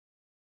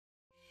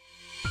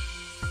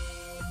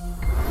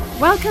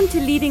Welcome to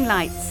Leading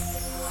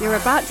Lights. You're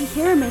about to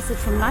hear a message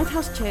from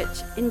Lighthouse Church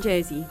in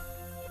Jersey.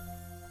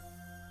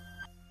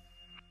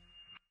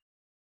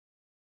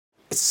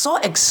 It's so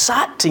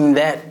exciting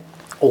that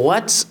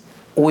what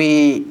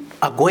we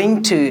are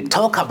going to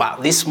talk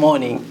about this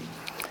morning,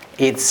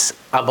 it's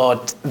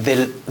about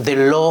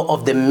the law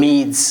of the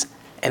Medes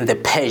and the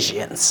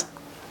Persians.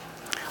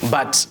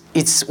 But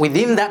it's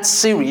within that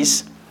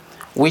series,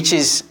 which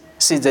is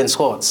Seeds and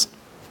Swords.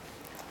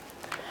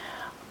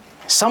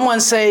 Someone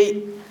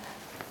say,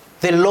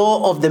 the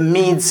law of the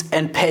Medes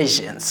and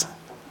Persians.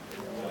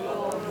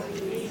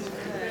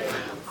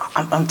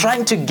 I'm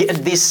trying to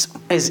get this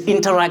as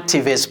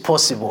interactive as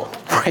possible.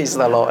 Praise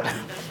the Lord.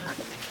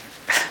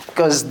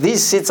 Because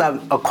these seats are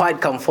quite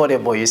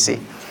comfortable, you see.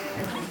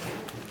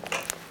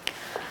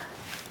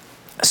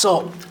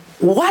 So,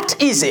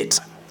 what is it?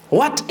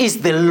 What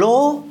is the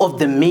law of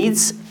the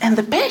Medes and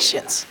the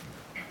Persians?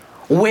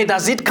 Where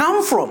does it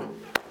come from?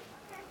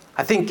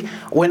 I think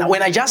when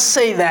I just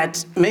say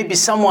that, maybe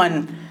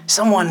someone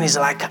is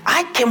like,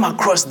 I came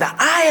across that.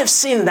 I have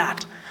seen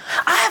that.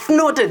 I have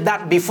noted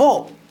that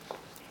before.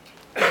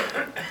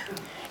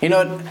 You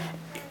know,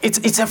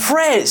 it's a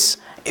phrase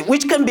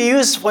which can be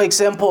used, for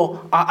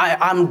example,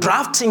 I'm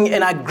drafting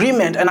an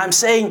agreement and I'm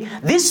saying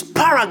this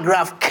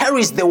paragraph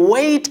carries the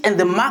weight and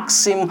the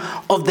maxim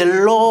of the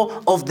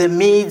law of the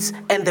Medes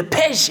and the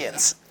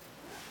Persians.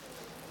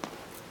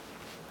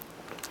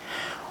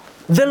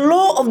 The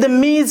law of the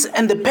Medes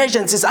and the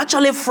Persians is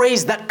actually a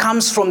phrase that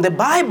comes from the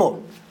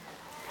Bible.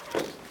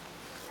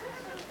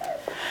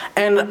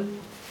 And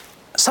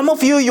some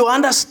of you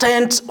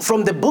understand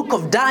from the book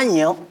of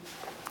Daniel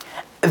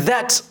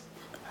that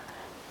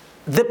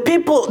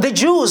the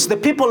Jews, the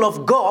people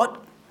of God,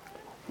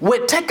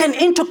 were taken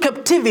into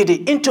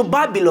captivity, into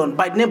Babylon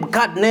by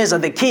Nebuchadnezzar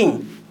the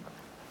king.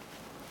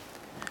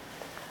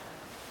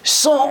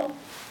 So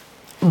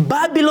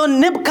Babylon,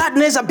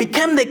 Nebuchadnezzar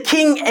became the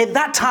king at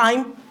that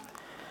time.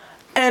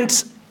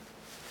 And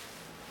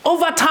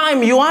over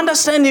time, you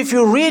understand, if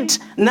you read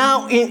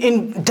now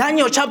in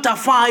Daniel chapter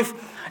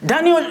 5,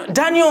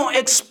 Daniel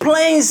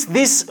explains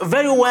this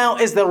very well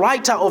as the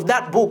writer of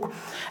that book,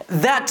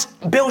 that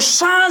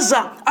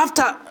Belshazzar,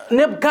 after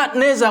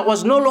Nebuchadnezzar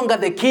was no longer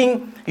the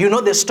king, you know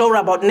the story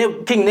about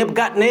King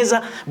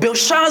Nebuchadnezzar,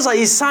 Belshazzar,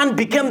 his son,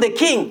 became the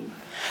king.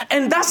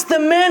 And that's the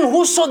man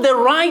who saw the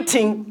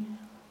writing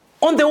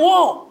on the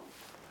wall.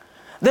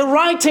 The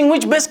writing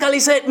which basically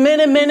said,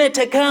 Mene, Mene,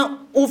 Tekel,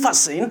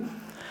 Upharsin.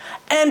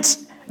 And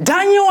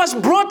Daniel was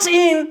brought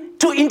in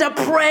to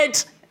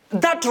interpret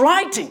that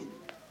writing.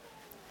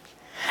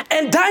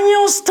 And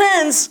Daniel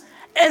stands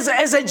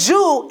as a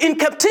Jew in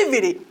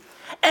captivity.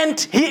 And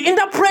he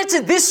interprets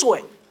it this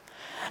way.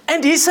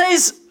 And he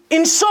says,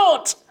 in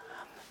short,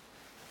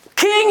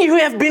 King, you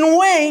have been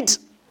weighed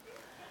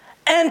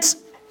and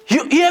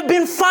you have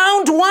been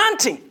found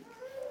wanting.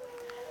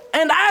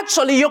 And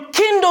actually, your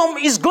kingdom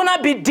is going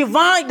to be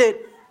divided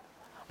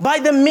by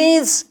the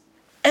Medes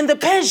and the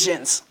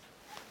Persians.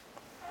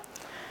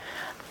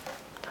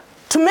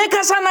 To make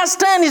us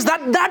understand is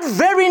that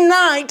very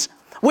night,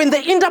 when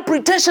the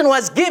interpretation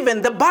was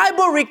given, the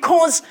Bible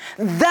records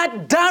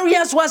that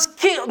Darius was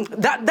killed,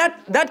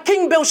 that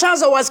King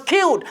Belshazzar was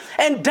killed,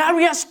 and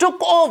Darius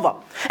took over.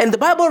 And the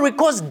Bible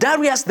records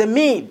Darius the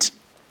Mede.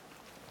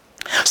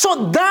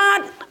 So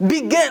that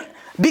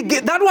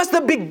was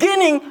the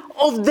beginning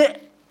of the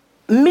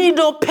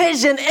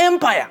Medo-Persian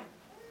Empire.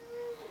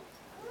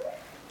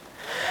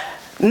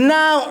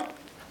 Now,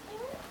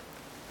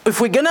 if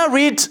we're going to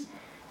read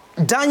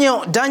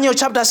Daniel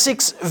chapter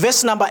 6,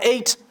 verse number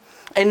 8,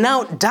 and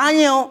now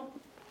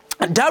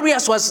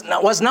Darius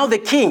was now the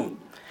king.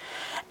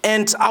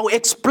 And I'll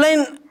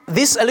explain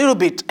this a little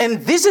bit.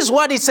 And this is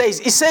what it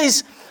says. It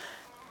says,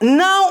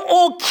 now,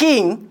 O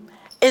king,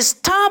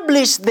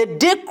 establish the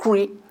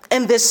decree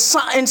and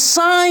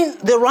sign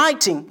the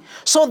writing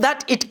so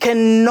that it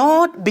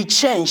cannot be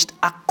changed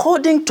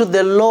according to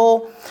the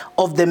law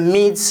of the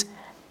Medes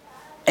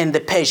and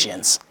the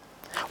Persians,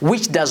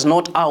 which does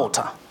not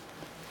alter.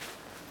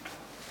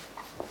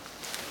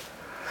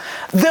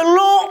 The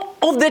law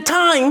of the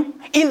time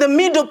in the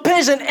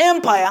Medo-Persian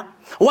Empire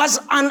was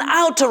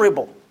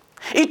unalterable.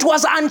 It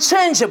was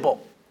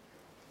unchangeable.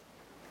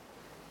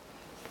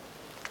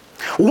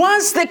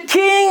 Once the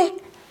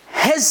king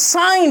has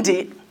signed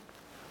it,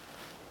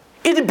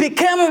 it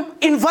became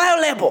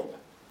inviolable,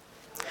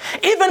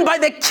 even by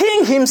the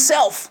king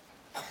himself.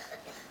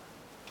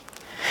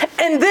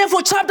 And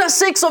therefore, chapter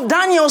 6 of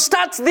Daniel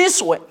starts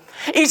this way.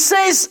 It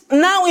says,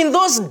 now in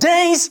those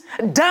days,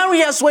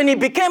 Darius, when he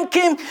became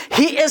king,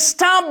 he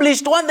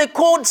established what they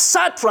called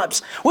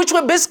satraps, which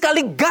were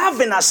basically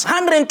governors,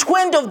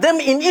 120 of them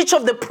in each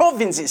of the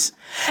provinces.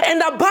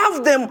 And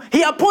above them,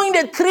 he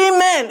appointed 3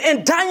 men,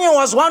 and Daniel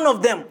was one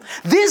of them.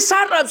 These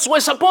satraps were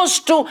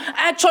supposed to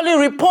actually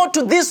report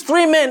to these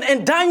 3 men,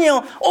 and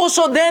Daniel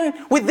also then,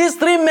 with these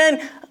 3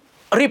 men,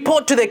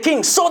 report to the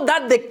king, so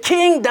that the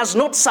king does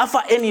not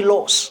suffer any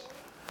loss.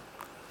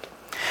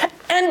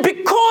 And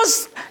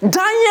because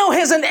Daniel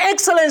has an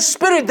excellent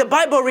spirit, the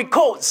Bible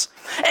records,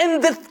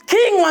 and the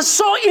king was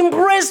so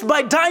impressed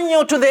by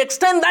Daniel to the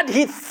extent that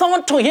he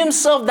thought to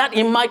himself that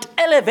he might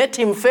elevate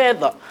him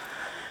further.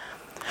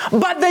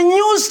 But the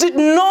news did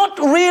not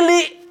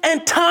really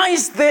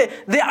entice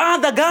the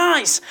other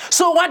guys.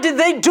 So what did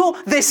they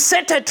do? They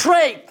set a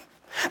trap.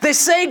 They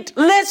said,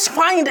 let's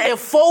find a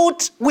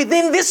fault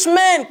within this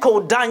man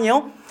called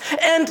Daniel,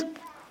 and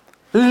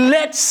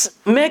let's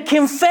make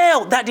him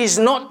fail that he's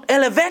not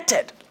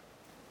elevated.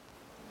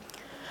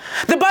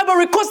 The Bible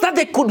records that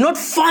they could not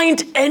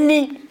find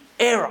any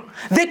error.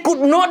 They could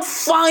not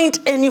find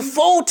any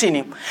fault in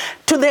him.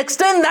 To the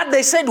extent that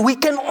they said, we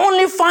can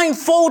only find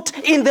fault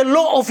in the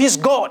law of his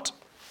God.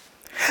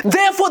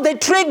 Therefore, they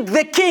tricked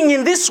the king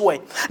in this way.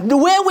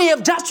 Where we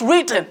have just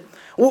read,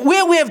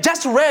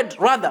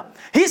 rather.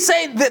 He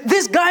said that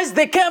these guys,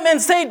 they came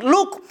and said,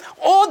 look,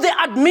 all the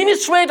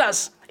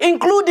administrators,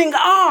 including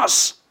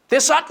us, the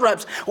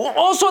satraps,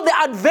 also the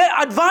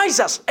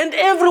advisors, and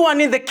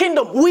everyone in the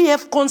kingdom, we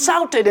have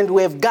consulted and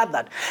we have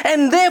gathered.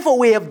 And therefore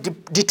we have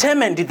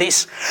determined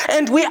this.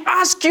 And we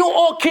ask you,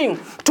 O king,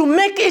 to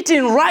make it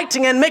in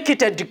writing and make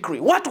it a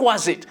decree. What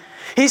was it?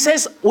 He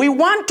says, we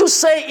want to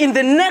say in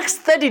the next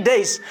 30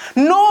 days,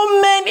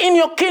 no man in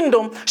your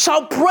kingdom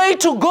shall pray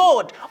to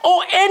God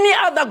or any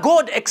other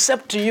God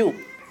except to you.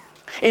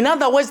 In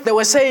other words, they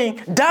were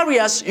saying,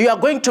 Darius, you are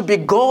going to be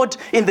God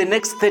in the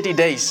next 30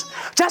 days.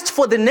 Just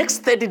for the next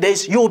 30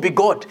 days, you will be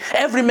God.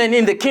 Every man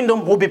in the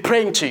kingdom will be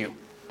praying to you.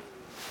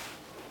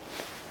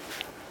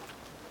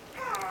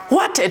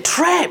 What a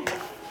trap.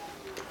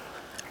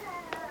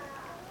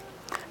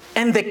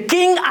 And the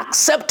king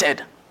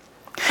accepted.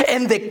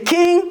 And the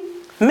king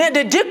made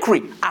a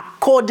decree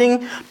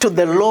according to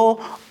the law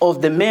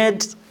of the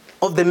Medes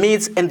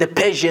and the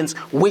Persians,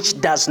 which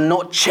does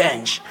not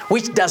change,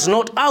 which does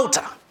not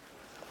alter.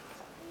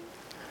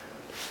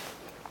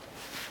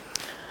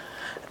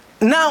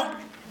 Now,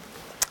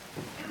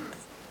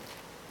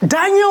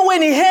 Daniel,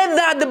 when he heard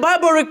that, the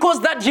Bible records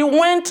that he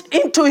went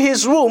into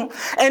his room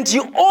and he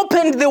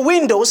opened the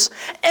windows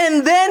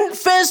and then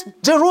faced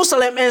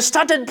Jerusalem and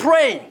started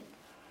praying.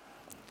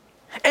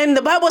 And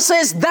the Bible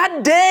says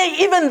that day,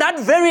 even that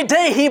very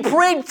day, he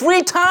prayed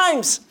 3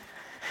 times.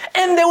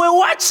 And they were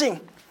watching.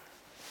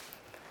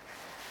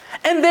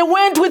 And they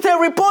went with a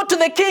report to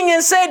the king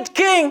and said,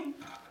 King,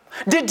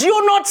 did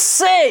you not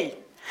say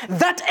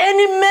that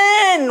any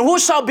man who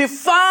shall be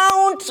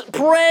found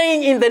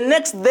praying in the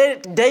next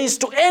days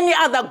to any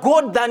other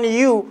god than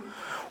you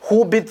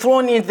will be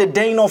thrown in the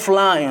den of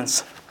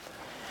lions?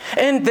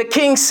 And the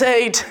king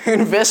said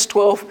in verse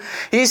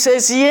 12, he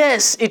says,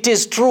 yes, it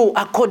is true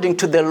according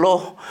to the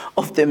law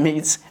of the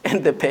Medes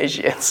and the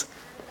Persians,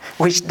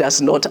 which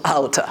does not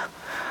alter.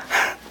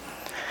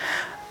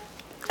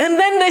 And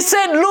then they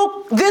said,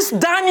 look, this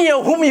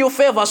Daniel whom you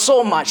favor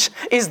so much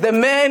is the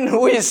man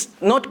who is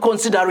not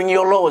considering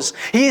your laws.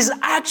 He is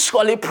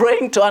actually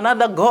praying to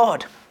another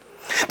God.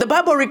 The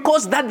Bible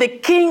records that the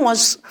king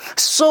was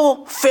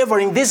so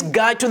favoring this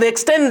guy to the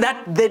extent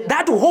that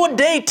that whole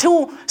day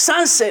till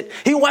sunset,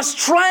 he was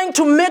trying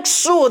to make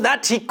sure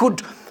that he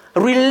could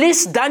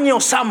release Daniel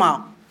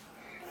somehow.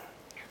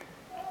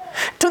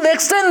 To the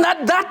extent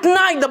that that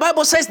night, the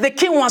Bible says the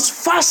king was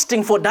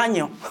fasting for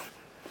Daniel.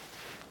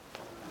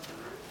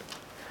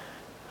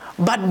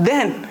 But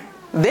then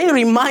they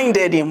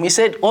reminded him, he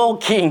said, oh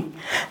king,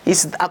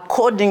 it's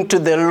according to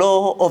the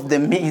law of the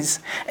Medes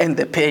and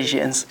the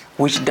Persians,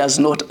 which does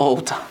not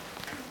alter.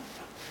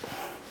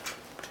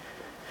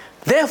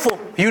 Therefore,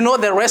 you know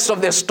the rest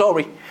of the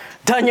story.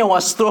 Daniel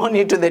was thrown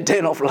into the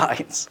den of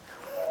lions.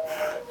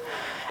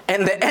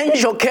 And the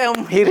angel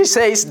came, he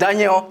says,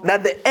 Daniel,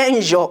 that the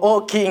angel,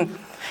 O king,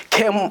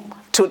 came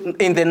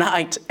in the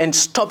night and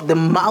stopped the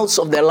mouths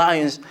of the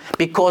lions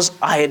because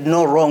I had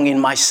no wrong in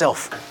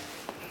myself.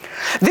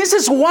 This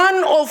is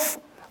one of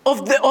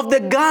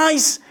the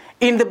guys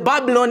in the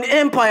Babylon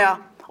Empire,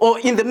 or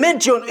in the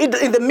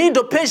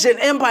Medo-Persian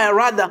Empire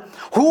rather,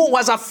 who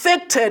was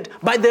affected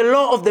by the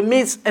law of the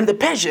Medes and the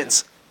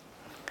Persians.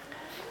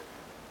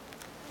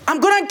 I'm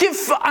going to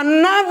give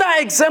another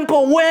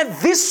example where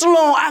this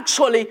law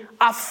actually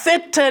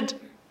affected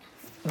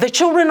the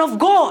children of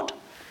God.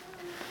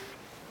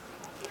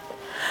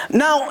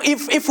 Now,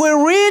 if we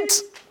read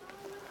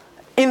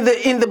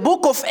in the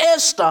book of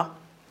Esther,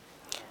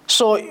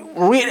 so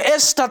read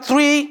Esther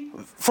 3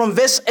 from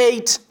verse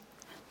 8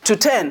 to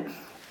 10.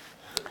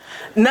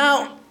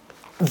 Now,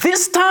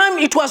 this time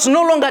it was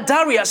no longer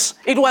Darius.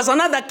 It was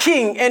another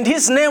king, and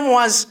his name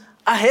was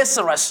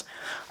Ahasuerus.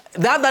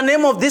 The other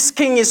name of this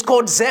king is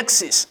called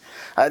Xerxes.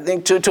 I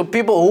think to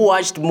people who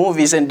watched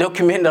movies and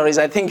documentaries,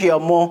 I think you are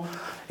more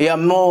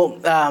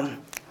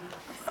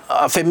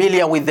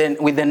familiar with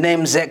the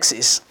name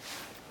Xerxes.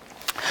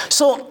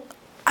 So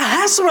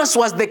Ahasuerus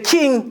was the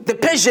king, the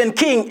Persian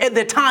king at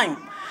the time.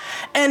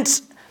 And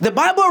the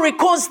Bible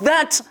records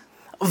that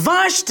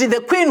Vashti,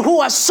 the queen who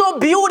was so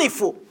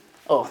beautiful,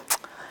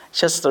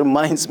 just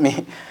reminds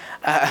me,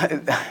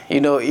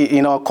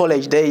 in our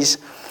college days,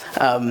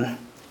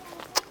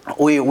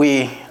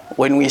 we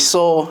when we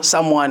saw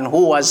someone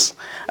who was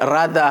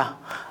rather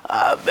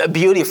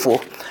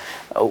beautiful,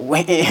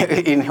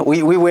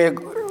 we were,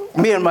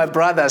 me and my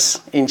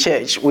brothers in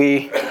church,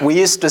 we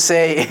used to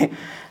say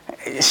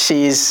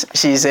she's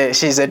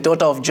a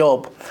daughter of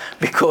Job,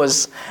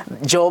 because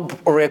Job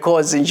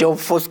records in Job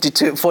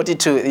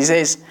 42, he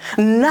says,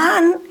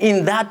 none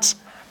in that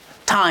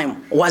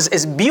time was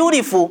as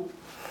beautiful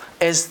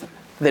as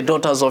the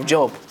daughters of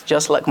Job,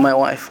 just like my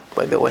wife,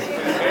 by the way.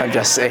 I'm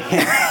just saying.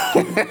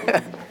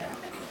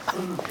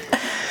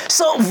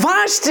 So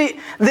Vashti,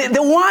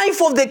 the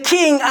wife of the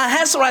king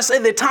Ahasuerus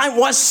at the time,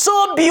 was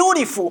so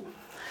beautiful.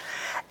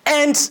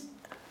 And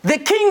the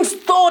king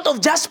thought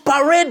of just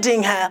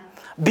parading her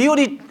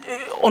beauty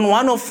on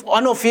one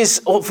of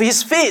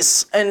his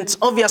face. And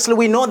obviously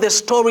we know the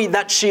story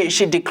that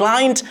she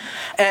declined,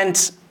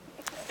 and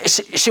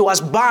she was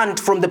banned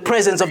from the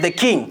presence of the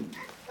king.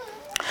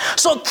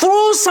 So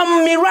through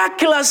some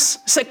miraculous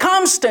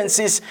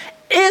circumstances,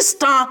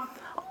 Esther,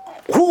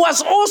 who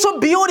was also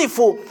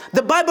beautiful,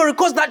 the Bible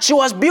records that she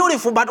was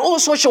beautiful, but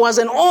also she was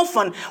an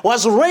orphan,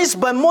 was raised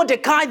by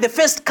Mordecai, the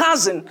first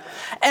cousin,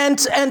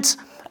 and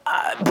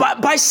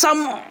by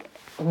some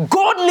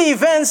godly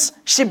events,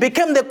 she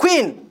became the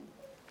queen.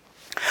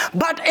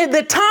 But at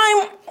the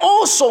time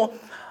also,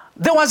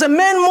 there was a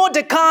man,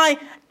 Mordecai,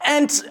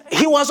 and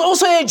he was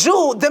also a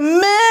Jew. The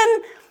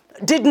man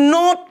did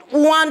not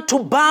want to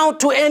bow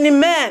to any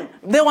man.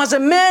 There was a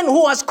man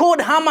who was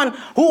called Haman,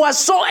 who was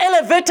so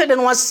elevated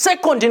and was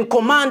second in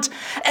command,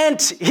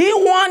 and he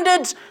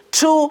wanted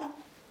to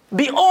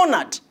be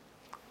honored.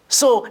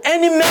 So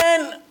any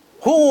man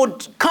who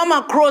would come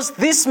across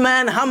this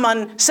man,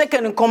 Haman,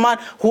 second in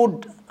command,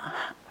 who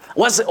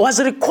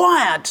was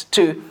required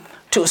to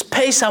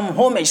pay some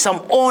homage,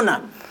 some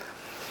honor.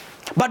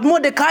 But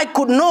Mordecai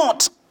could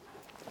not.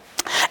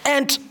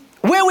 And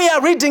where we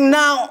are reading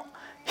now,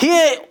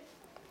 here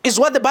is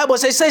what the Bible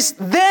says. It says,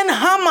 then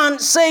Haman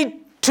said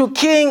to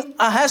King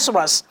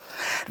Ahasuerus,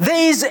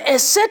 there is a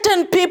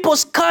certain people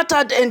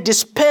scattered and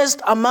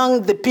dispersed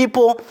among the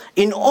people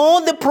in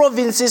all the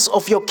provinces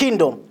of your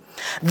kingdom.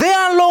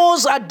 Their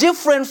laws are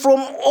different from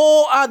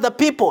all other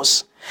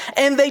peoples,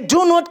 and they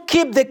do not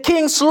keep the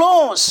king's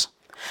laws.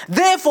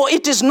 Therefore,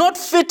 it is not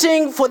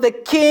fitting for the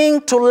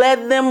king to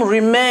let them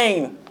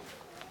remain.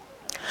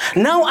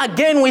 Now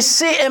again, we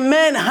see a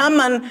man,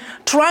 Haman,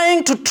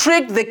 trying to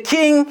trick the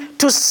king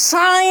to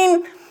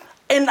sign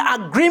an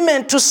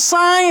agreement, to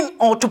sign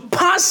or to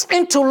pass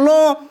into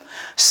law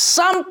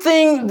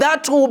something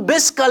that will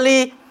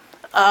basically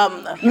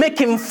make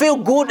him feel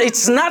good.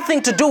 It's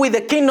nothing to do with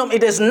the kingdom.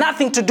 It has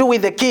nothing to do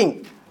with the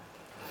king.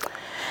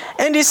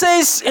 And he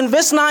says in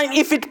verse 9,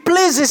 if it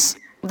pleases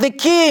the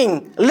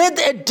king, let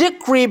a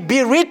decree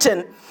be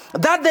written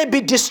that they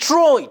be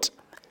destroyed,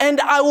 and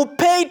I will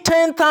pay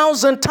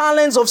 10,000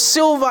 talents of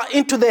silver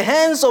into the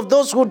hands of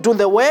those who do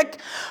the work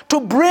to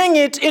bring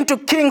it into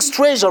king's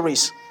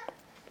treasuries.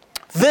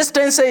 Verse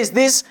 10 says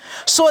this,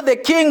 so the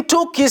king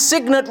took his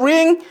signet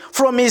ring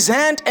from his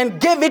hand and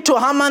gave it to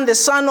Haman, the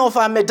son of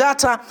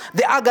Hammedatha,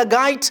 the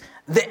Agagite,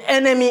 the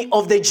enemy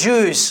of the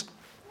Jews.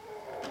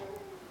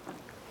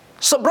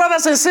 So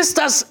brothers and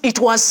sisters, it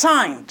was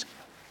signed.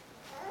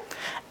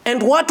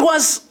 And what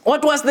was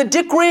the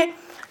decree?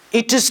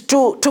 It is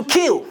to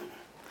kill.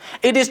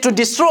 It is to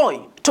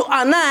destroy, to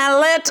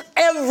annihilate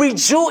every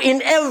Jew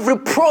in every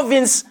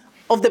province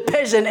of the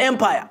Persian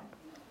Empire.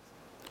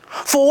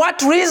 For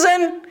what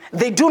reason?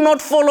 They do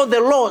not follow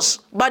the laws.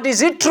 But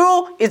is it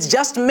true? It's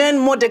just man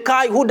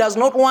Mordecai who does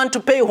not want to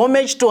pay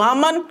homage to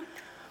Haman.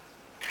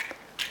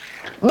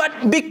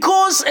 But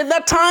because at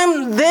that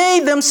time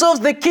they themselves,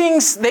 the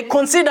kings, they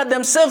considered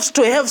themselves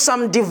to have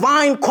some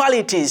divine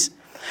qualities.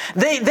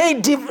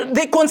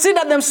 They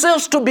considered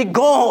themselves to be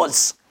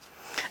gods.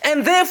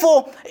 And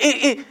therefore,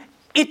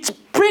 it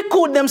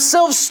prickled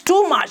themselves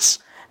too much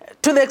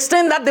to the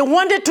extent that they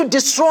wanted to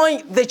destroy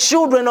the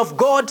children of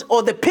God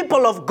or the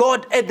people of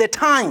God at the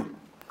time.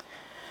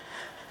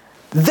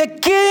 The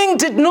king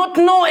did not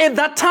know at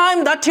that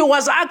time that he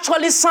was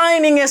actually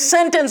signing a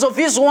sentence of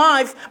his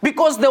wife,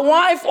 because the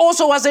wife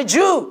also was a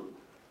Jew.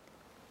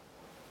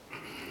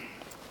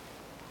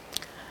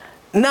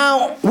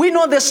 Now, we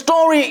know the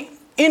story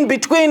in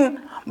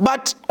between,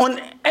 but on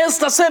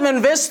Esther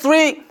 7 verse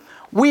 3,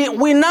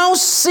 we now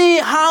see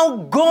how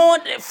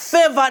God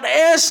favored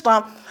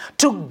Esther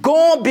to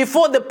go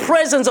before the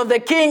presence of the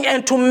king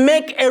and to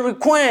make a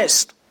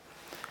request.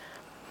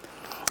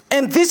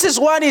 And this is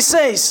what he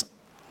says.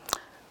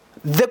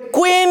 The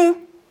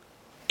queen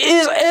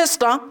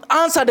Esther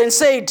answered and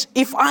said,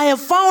 if I have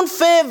found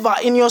favor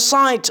in your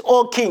sight,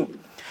 O king.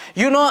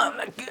 You know,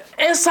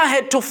 Esther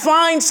had to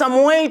find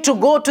some way to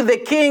go to the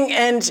king,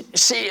 and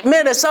she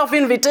made a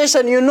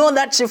self-invitation. You know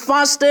that she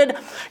fasted.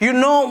 You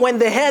know, when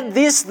they had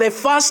this, they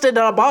fasted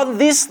about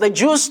this, the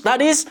Jews,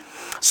 that is,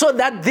 so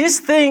that this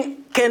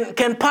thing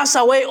can pass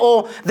away,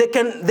 or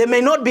they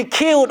may not be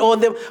killed, or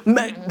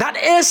that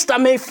Esther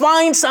may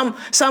find some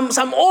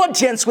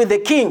audience with the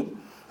king.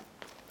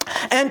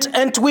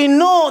 And we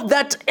know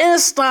that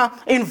Esther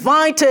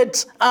invited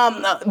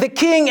the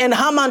king and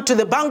Haman to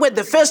the banquet,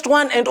 the first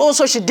one, and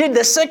also she did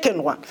the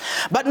second one.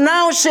 But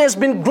now she has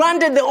been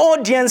granted the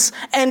audience,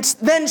 and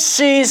then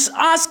she's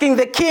asking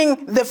the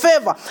king the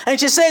favor. And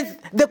she said,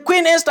 the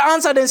Queen Esther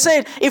answered and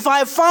said, if I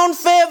have found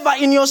favor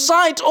in your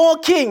sight, O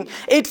king,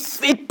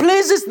 it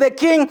pleases the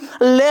king,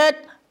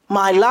 let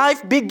my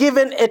life be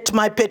given at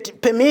my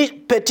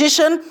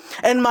petition,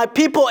 and my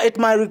people at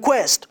my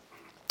request.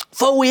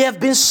 For we have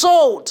been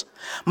sold,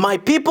 my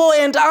people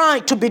and I,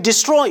 to be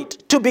destroyed,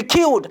 to be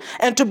killed,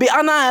 and to be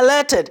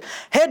annihilated.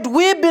 Had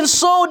we been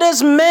sold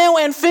as male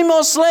and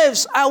female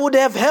slaves, I would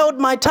have held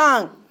my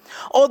tongue,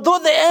 although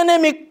the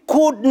enemy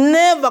could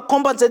never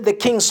compensate the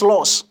king's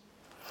loss.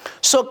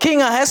 So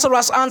King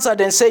Ahasuerus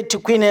answered and said to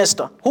Queen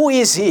Esther, who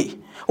is he?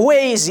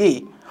 Where is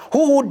he?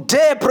 Who would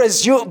dare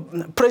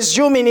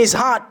presume in his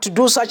heart to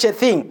do such a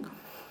thing?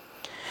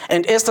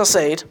 And Esther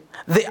said,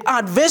 the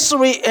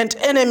adversary and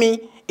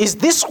enemy is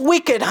this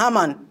wicked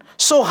Haman.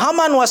 So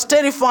Haman was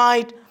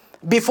terrified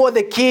before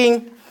the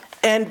king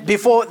and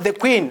before the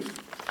queen.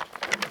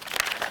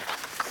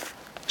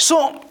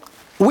 So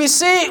we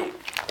see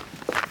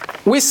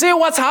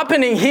what's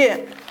happening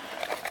here.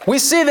 We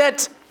see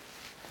that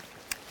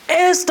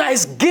Esther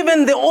is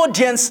given the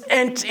audience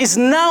and is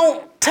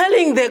now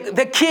telling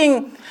the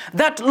king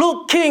that,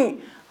 look,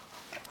 king,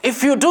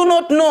 if you do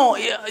not know,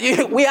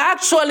 we are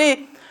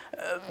actually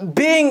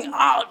we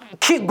are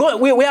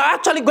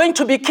actually going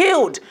to be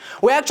killed.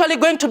 We're actually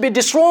going to be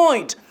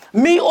destroyed,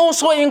 me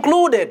also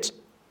included.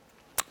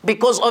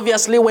 Because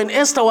obviously when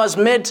Esther was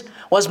made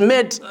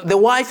the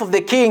wife of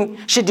the king,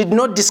 she did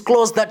not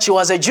disclose that she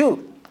was a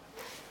Jew.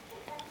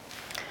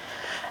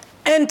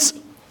 And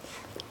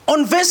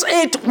on verse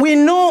 8, we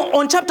know,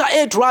 on chapter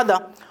 8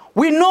 rather,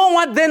 we know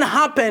what then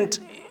happened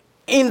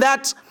in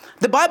that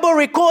the Bible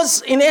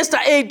records in Esther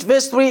 8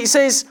 verse 3, it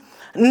says,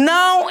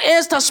 now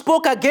Esther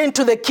spoke again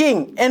to the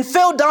king and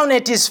fell down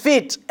at his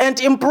feet and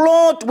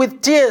implored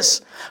with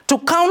tears to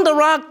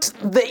counteract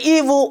the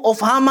evil of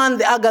Haman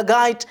the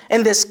Agagite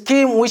and the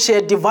scheme which he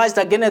had devised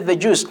against the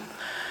Jews.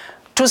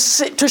 To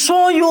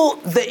show you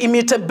the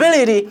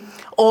immutability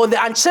or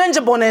the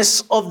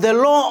unchangeableness of the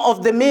law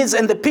of the Medes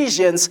and the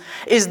Persians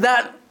is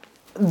that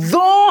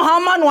though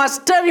Haman was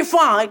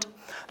terrified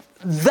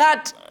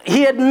that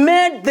he had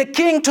made the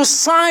king to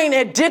sign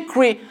a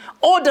decree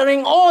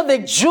ordering all the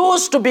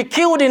Jews to be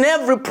killed in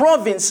every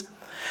province,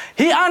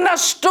 he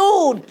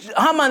understood,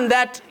 Haman,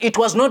 that it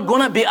was not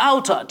going to be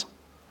altered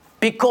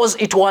because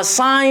it was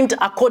signed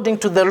according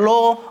to the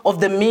law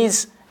of the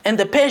Medes and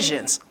the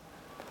Persians.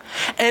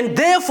 And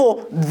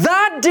therefore,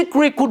 that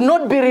decree could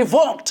not be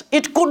revoked.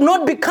 It could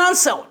not be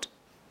cancelled.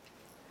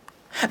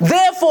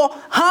 Therefore,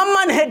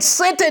 Haman had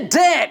set a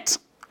date.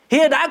 He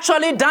had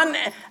actually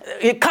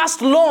he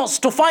cast laws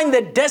to find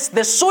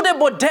the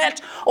suitable date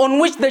on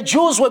which the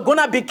Jews were going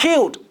to be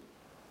killed.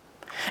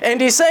 And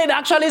he said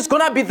actually it's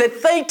going to be the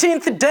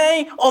 13th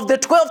day of the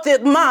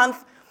 12th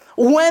month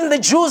when the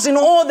Jews in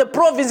all the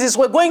provinces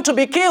were going to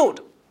be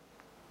killed.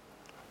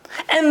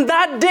 And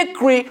that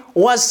decree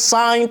was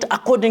signed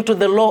according to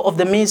the law of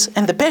the Medes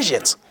and the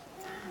Persians.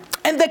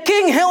 And the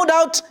king held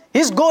out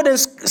his golden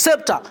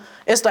scepter,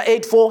 Esther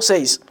 8:4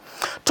 says,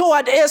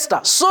 toward Esther.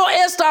 So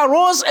Esther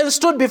arose and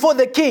stood before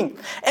the king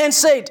and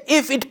said,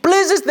 if it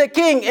pleases the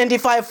king and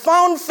if I have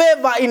found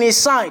favor in his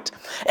sight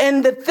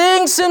and the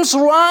thing seems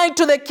right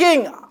to the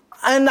king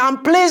and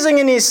I'm pleasing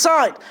in his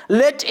sight,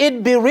 let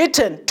it be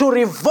written to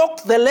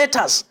revoke the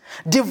letters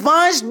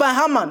devised by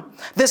Haman,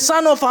 the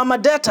son of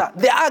Hammedatha,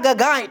 the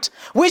Agagite,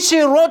 which he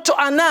wrote to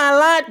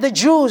annihilate the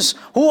Jews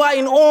who are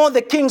in all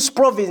the king's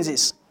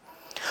provinces.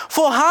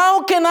 For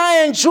how can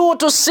I endure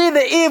to see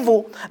the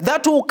evil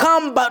that will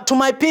come back to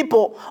my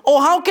people?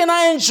 Or how can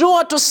I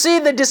endure to see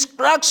the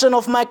destruction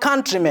of my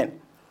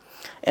countrymen?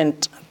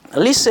 And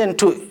listen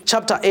to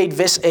chapter 8,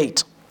 verse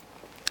 8.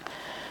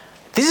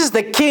 This is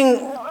the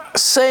king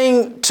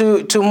saying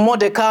to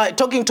Mordecai,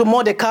 talking to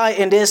Mordecai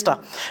and Esther.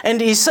 And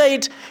he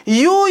said,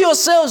 you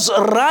yourselves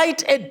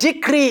write a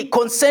decree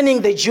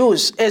concerning the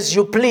Jews as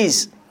you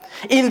please,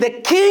 in the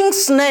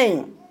king's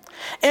name,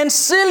 and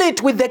seal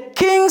it with the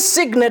king's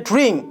signet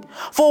ring.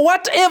 For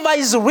whatever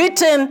is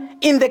written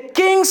in the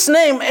king's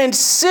name and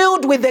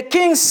sealed with the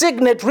king's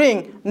signet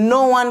ring,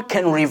 no one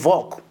can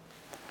revoke.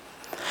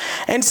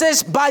 And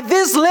says, by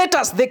these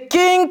letters, the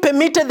king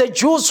permitted the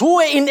Jews who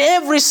were in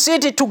every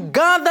city to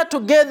gather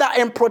together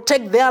and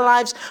protect their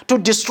lives, to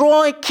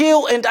destroy,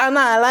 kill, and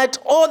annihilate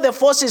all the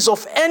forces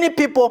of any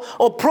people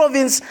or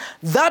province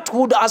that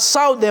would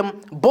assault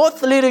them,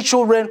 both little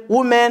children,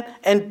 women,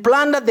 and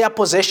plunder their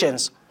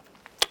possessions.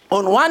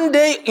 On one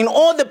day in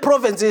all the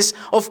provinces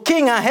of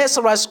King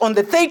Ahasuerus, on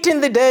the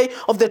 13th day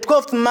of the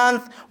 12th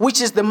month, which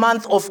is the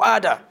month of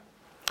Adar.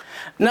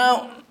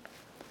 Now,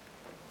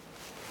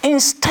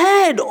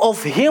 instead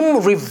of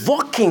him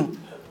revoking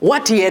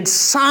what he had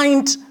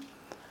signed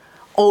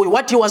or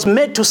what he was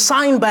made to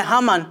sign by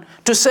Haman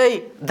to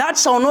say, that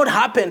shall not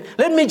happen,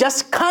 let me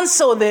just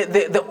cancel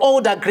the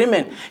old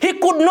agreement. He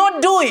could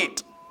not do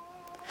it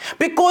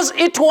because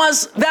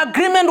the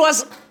agreement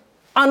was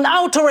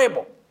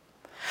unalterable.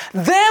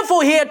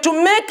 Therefore, he had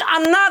to make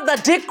another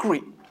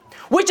decree,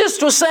 which is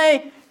to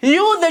say,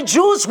 you, the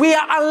Jews, we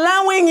are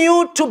allowing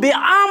you to be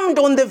armed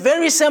on the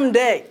very same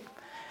day.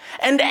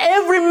 And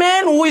every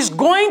man who is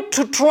going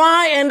to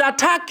try and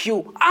attack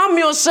you, arm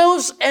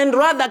yourselves and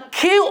rather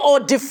kill or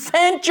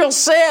defend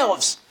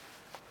yourselves.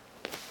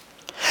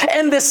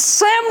 And the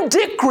same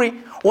decree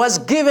was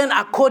given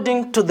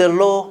according to the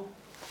law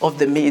of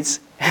the Medes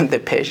and the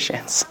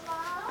Persians.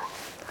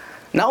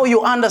 Now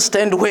you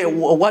understand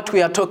what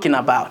we are talking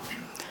about.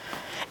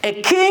 A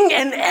king,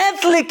 an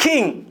earthly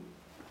king,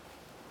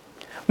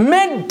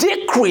 made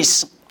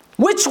decrees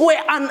which were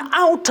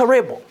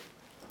unalterable.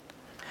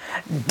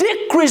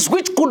 Decrees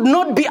which could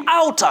not be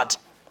altered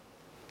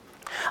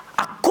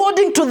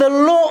according to the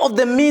law of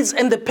the Medes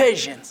and the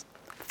Persians.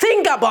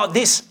 Think about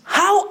this.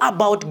 How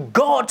about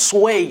God's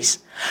ways?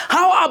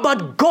 How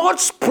about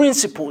God's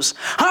principles?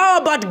 How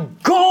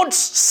about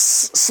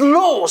God's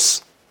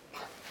laws?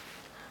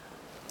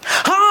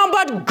 How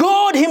about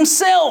God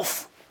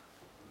himself?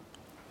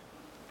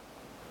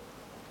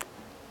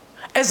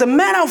 As a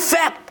matter of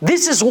fact,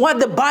 this is what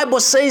the Bible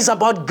says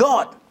about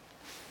God.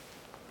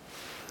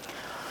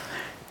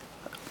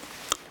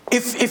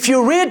 If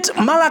you read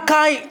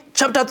Malachi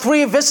chapter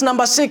 3, verse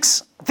number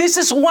 6, this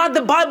is what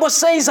the Bible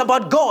says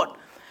about God.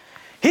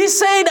 He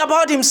said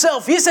about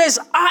himself, he says,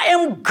 I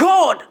am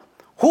God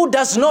who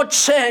does not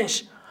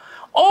change.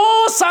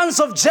 O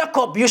sons of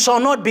Jacob, you shall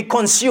not be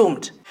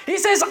consumed. He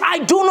says, I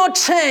do not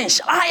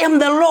change. I am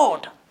the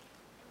Lord.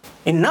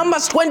 In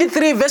Numbers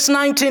 23, verse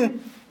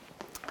 19,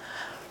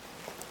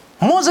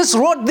 Moses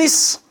wrote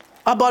this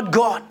about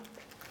God.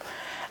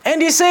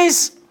 And he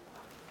says,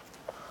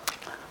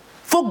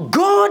 for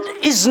God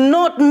is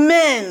not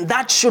man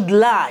that should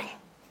lie,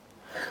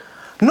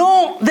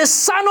 nor the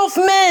Son of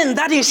Man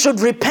that he should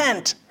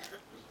repent.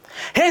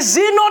 Has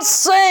he not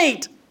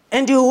said,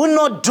 and he will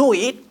not do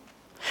it?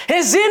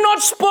 Has he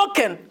not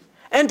spoken,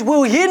 and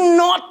will he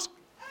not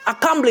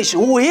accomplish?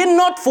 Will he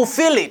not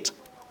fulfill it?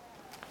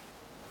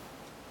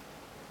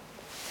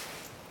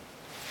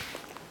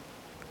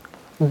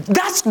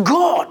 That's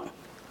God.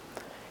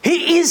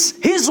 He is,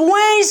 his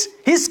ways,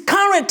 his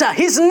character,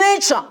 his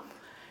nature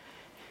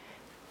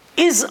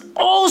is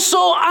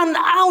also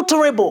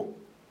unalterable.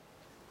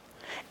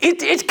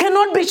 It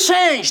cannot be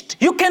changed.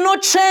 You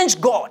cannot change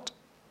God.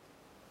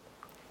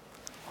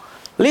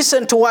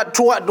 Listen to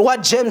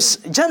what James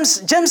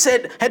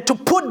had to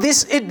put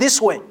it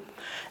this way.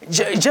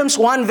 James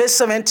 1 verse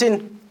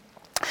 17.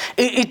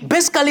 It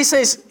basically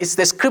says, it's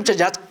the scripture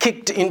just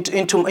kicked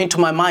into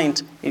my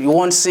mind. You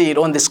won't see it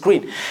on the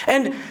screen.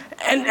 And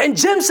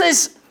James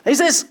says, he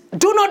says,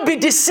 do not be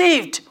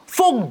deceived,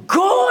 for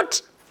God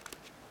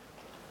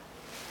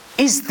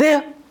is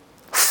the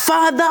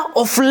Father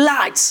of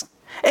lights.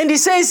 And he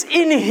says,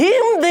 in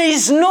him there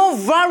is no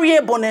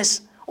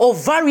variableness or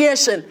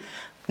variation,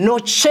 no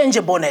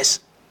changeableness.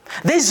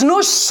 There is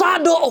no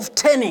shadow of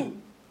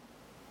turning.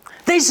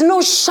 There is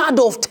no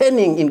shadow of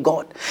turning in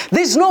God.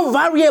 There is no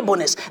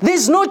variableness. There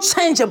is no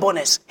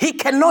changeableness. He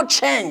cannot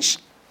change.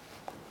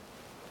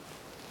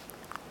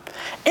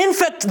 In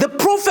fact, the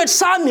prophet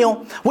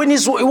Samuel, when he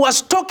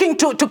was talking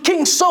to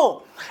King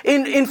Saul,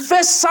 in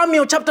 1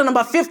 Samuel chapter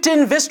number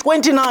 15, verse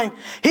 29,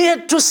 he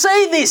had to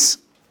say this.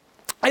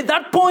 At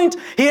that point,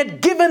 he had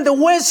given the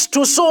words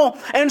to Saul,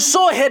 and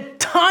Saul had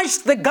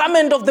touched the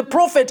garment of the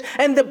prophet,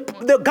 and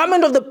the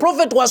garment of the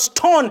prophet was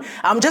torn.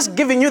 I'm just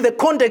giving you the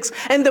context.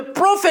 And the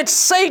prophet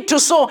said to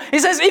Saul, he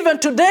says, even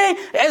today,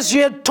 as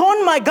you have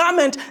torn my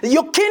garment,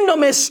 your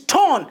kingdom is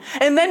torn.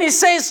 And then he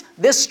says,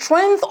 the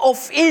strength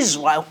of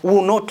Israel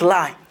will not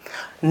lie,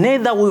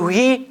 neither will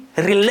he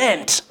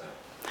relent.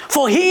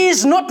 For he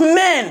is not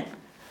man,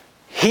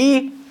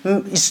 he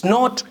is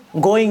not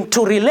going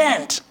to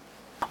relent.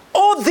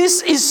 All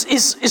this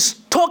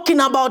is talking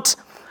about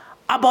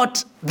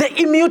the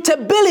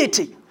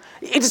immutability.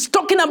 It is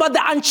talking about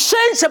the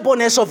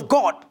unchangeableness of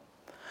God.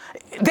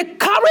 The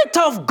character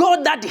of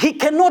God, that he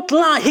cannot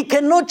lie, he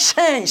cannot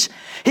change,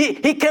 he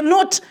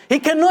cannot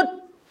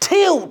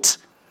tilt.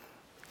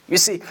 You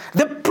see,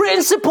 the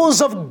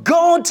principles of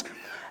God,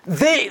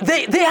 they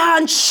are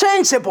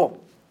unchangeable.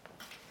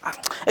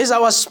 As I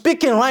was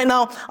speaking right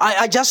now,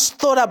 I just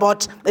thought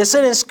about a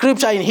certain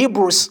scripture in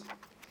Hebrews.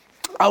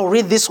 I'll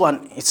read this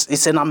one.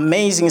 It's an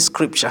amazing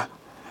scripture.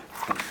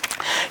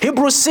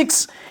 Hebrews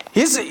 6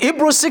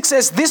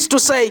 says this to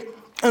say,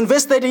 in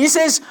verse 30, he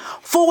says,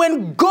 for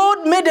when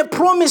God made a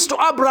promise to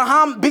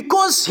Abraham,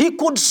 because he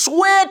could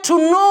swear to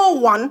no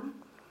one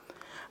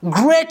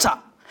greater,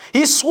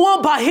 he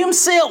swore by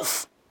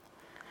himself,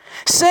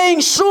 saying,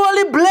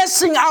 surely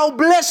blessing I'll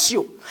bless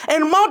you,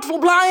 and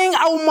multiplying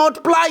I'll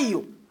multiply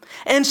you.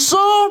 And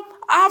so,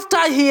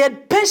 after he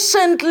had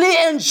patiently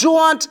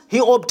endured, he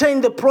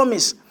obtained the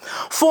promise.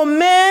 For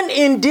men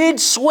indeed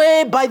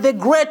swear by the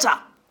greater,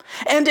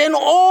 and an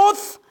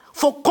oath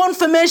for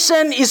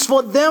confirmation is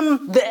for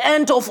them the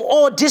end of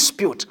all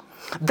dispute.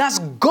 Thus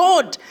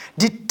God,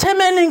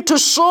 determining to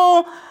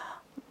show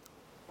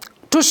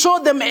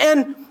them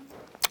and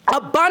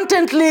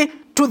abundantly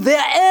to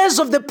their heirs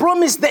of the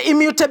promise the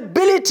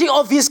immutability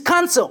of his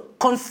counsel,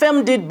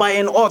 confirmed it by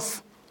an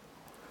oath.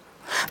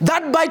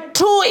 That by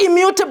two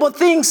immutable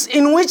things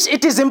in which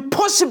it is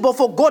impossible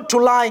for God to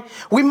lie,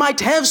 we might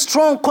have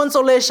strong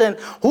consolation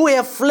who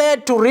have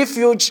fled to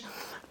refuge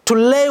to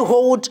lay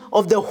hold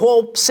of the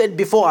hope set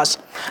before us.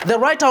 The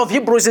writer of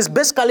Hebrews is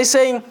basically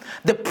saying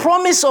the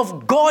promise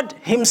of God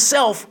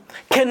himself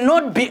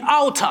cannot be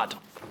altered.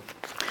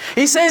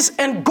 He says,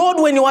 and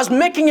God, when he was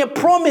making a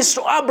promise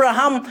to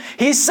Abraham,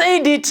 he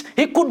said it,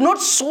 he could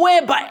not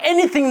swear by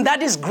anything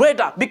that is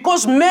greater.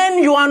 Because men,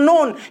 you are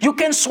known, you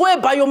can swear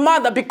by your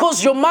mother,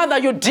 because your mother,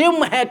 you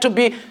deem her to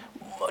be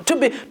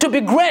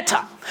greater.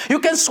 You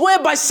can swear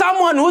by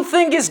someone who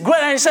think is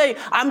greater and say,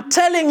 I'm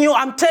telling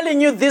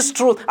you this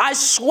truth. I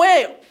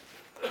swear.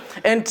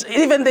 And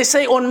even they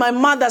say, on my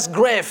mother's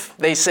grave,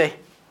 they say.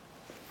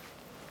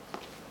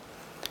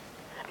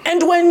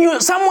 And when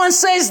someone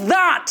says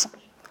that,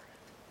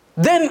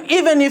 then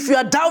even if you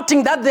are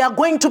doubting that they are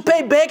going to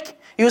pay back,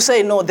 you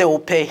say, no, they will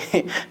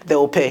pay. They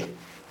will pay.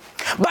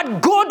 But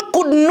God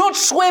could not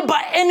swear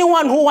by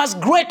anyone who was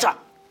greater,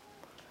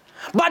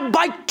 but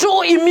by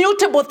two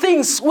immutable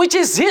things, which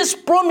is his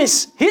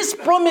promise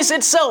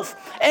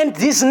itself and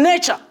his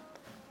nature.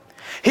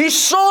 He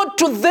showed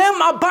to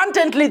them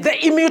abundantly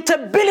the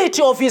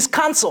immutability of his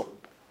counsel.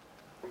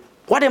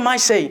 What am I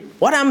saying?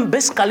 What I'm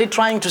basically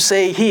trying to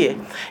say here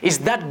is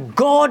that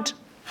God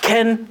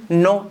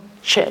cannot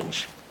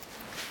change.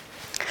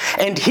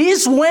 And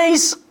his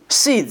ways,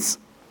 seeds,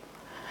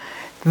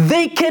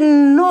 they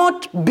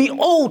cannot be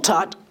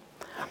altered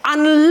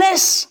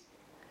unless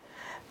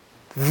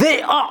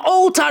they are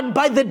altered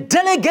by the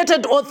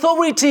delegated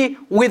authority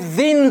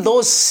within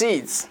those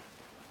seeds.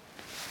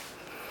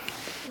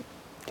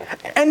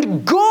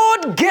 And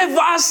God gave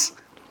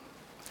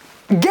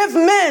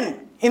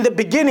men in the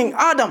beginning,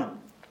 Adam,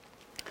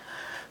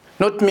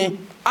 not me,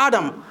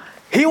 Adam.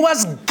 He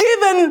was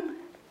given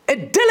a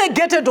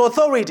delegated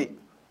authority.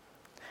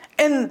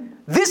 And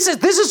this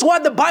is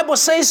what the Bible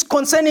says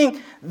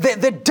concerning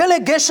the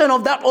delegation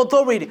of that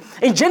authority.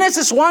 In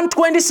Genesis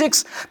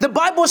 1:26, the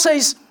Bible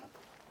says,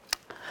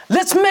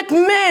 let's make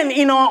man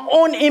in our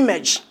own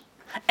image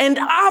and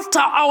after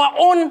our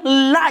own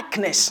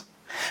likeness,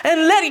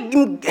 and let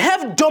him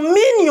have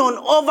dominion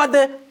over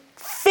the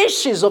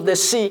fishes of the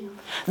sea,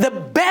 the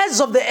birds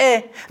of the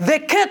air, the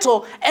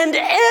cattle, and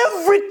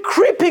every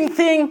creeping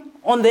thing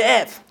on the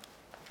earth.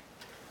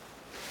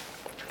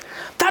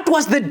 That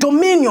was the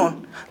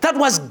dominion that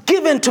was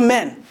given to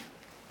men.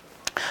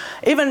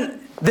 Even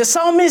the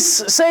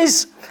psalmist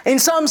says in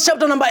Psalms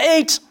chapter number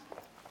 8,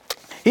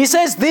 he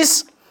says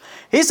this,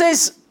 he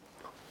says,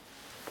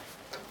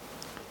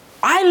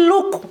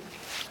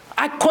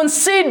 I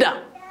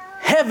consider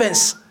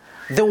heavens,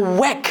 the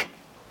work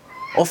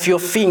of your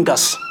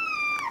fingers.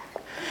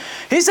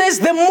 He says,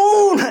 the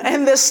moon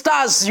and the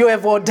stars you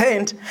have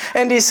ordained.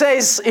 And he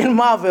says in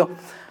Marvel,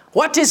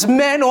 what is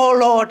man, O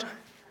Lord?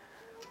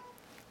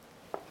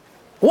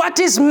 What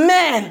is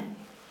man?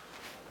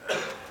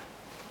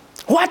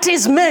 What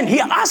is man?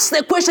 He asks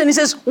the question, he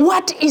says,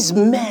 what is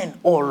man,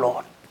 O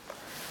Lord?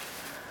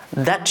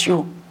 That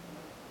you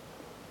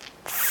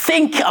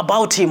think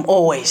about him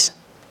always.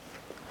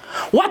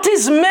 What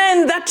is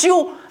man that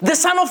you, the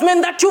Son of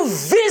Man, that you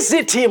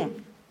visit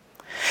him?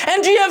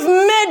 And you have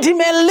made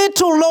him a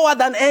little lower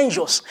than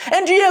angels.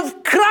 And you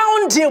have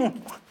crowned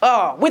him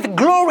with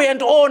glory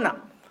and honor.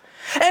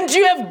 And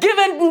you have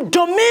given him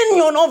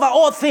dominion over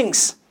all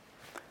things.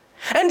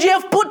 And you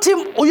have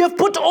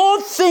put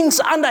all things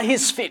under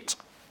his feet.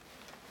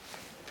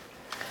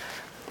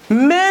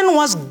 Man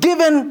was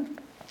given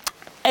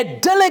a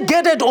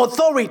delegated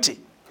authority.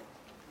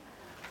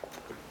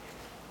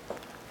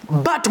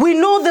 But we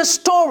know the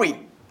story,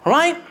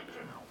 right?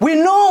 We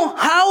know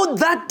how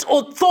that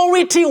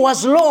authority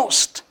was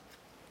lost.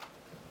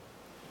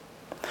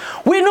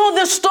 We know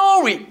the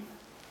story.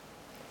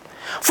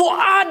 For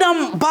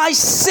Adam, by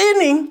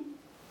sinning,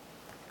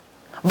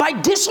 by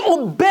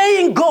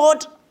disobeying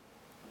God,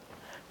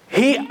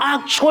 he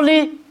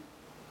actually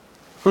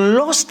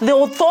lost the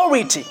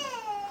authority.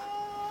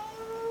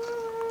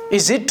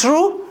 Is it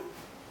true?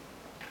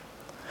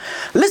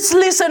 Let's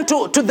listen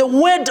to the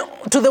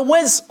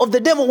words of the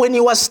devil when he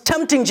was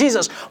tempting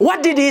Jesus.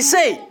 What did he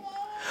say?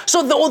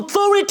 So the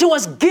authority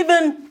was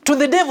given to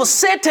the devil.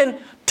 Satan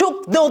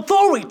took the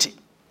authority,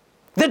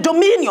 the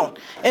dominion.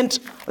 And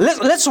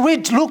let's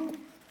read Luke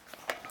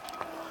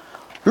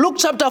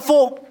chapter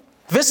 4,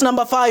 verse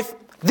number 5.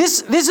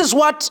 This is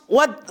what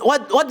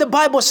the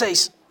Bible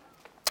says.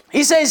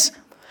 He says,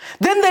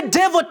 then the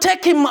devil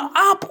took him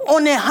up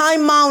on a high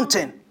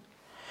mountain.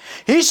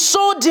 He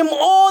showed him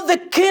all the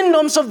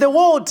kingdoms of the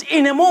world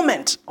in a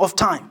moment of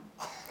time.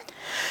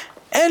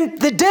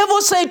 And the devil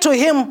said to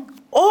him,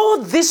 all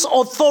this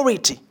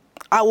authority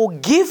I will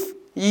give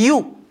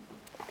you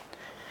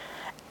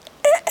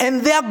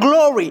and their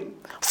glory,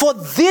 for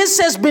this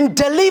has been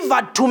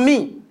delivered to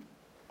me.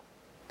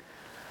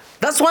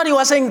 That's what he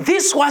was saying.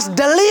 This was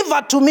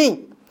delivered to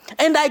me,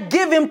 and I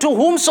give him to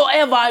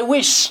whomsoever I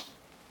wish.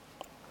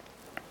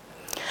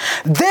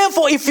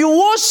 Therefore, if you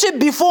worship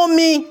before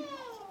me,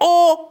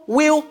 all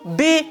will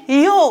be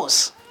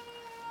yours.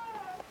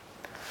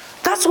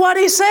 That's what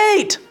he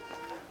said.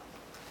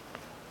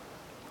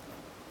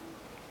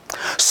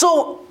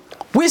 So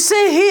we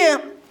see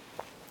here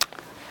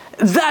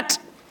that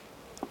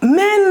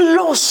men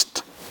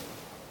lost.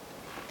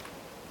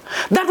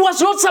 That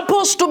was not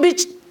supposed to be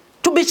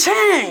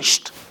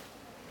changed.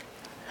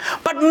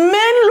 But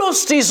man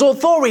lost his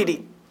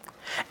authority.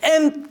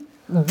 And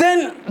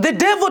then the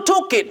devil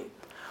took it.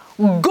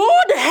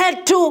 God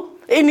had to,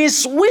 in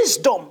his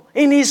wisdom,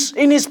 in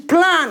his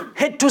plan,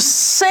 had to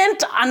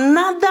send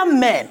another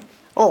man.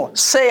 Oh,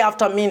 say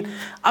after me,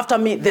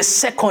 the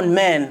second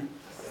man.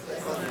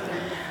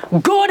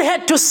 God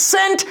had to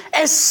send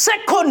a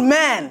second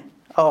man.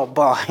 Oh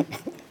boy,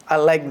 I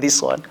like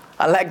this one.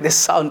 I like the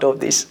sound of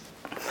this.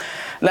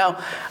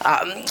 Now,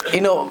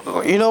 you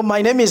know,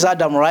 my name is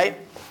Adam, right?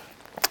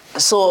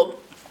 So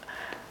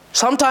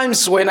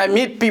sometimes when I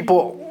meet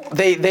people,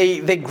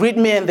 they greet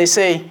me and they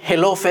say,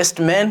 "Hello, first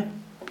man."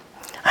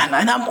 And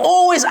I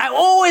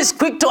always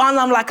quick to answer.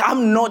 I'm like,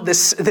 I'm not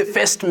the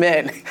first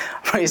man.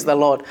 Praise the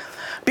Lord.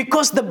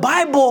 Because the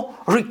Bible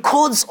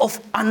records of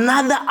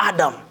another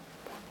Adam.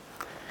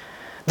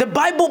 The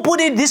Bible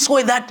put it this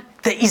way, that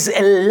there is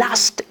a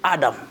last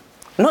Adam.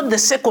 Not the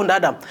second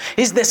Adam.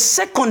 It's the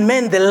second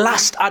man, the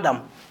last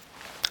Adam.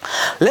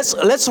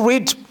 Let's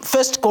read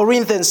 1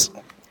 Corinthians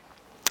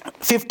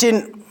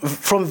 15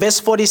 from verse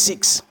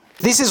 46.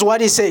 This is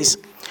what it says.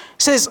 It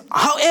says,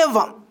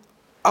 however,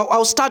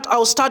 I'll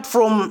start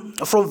from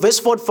verse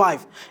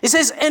 45. It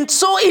says, and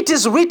so it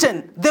is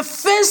written, the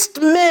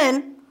first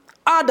man,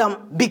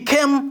 Adam,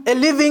 became a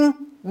living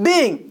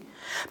being.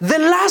 The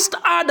last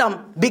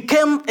Adam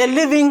became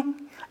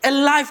a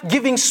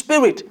life-giving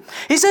spirit.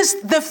 He says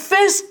the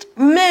first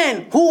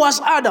man, who was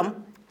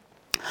Adam,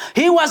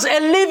 he was a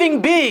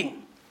living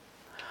being.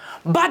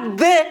 But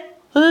the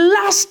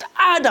last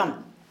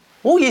Adam,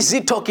 who is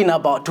he talking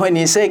about when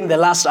he's saying the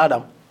last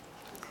Adam?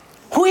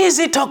 Who is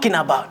he talking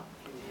about?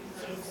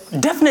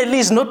 Definitely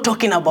he's not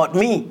talking about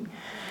me.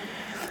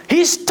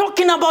 He's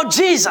talking about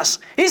Jesus.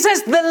 He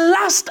says the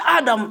last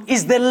Adam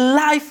is the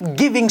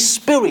life-giving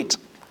spirit.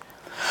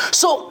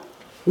 So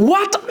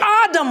what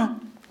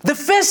Adam, the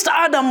first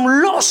Adam,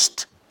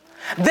 lost,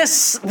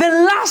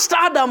 the last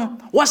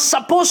Adam was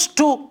supposed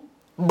to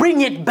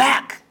bring it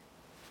back.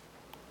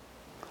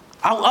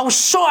 I'll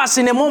show us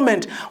in a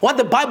moment what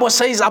the Bible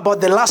says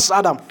about the last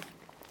Adam.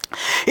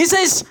 It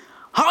says,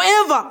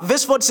 however,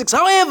 verse 46,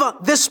 however,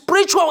 the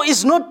spiritual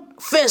is not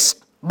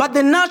first, but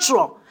the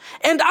natural,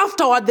 and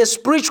afterward the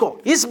spiritual.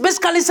 He's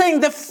basically saying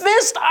the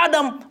first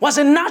Adam was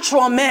a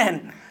natural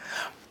man.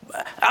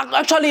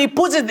 Actually, he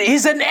puts it,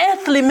 he's an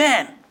earthly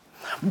man.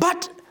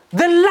 But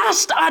the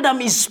last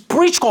Adam is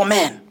spiritual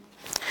man.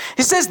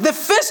 He says the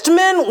first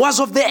man was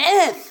of the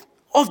earth,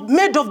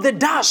 made of the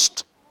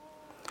dust.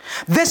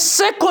 The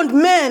second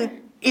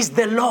man is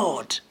the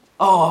Lord.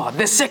 Oh,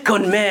 the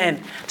second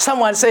man.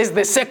 Someone says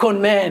the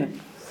second man.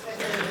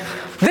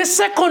 The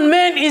second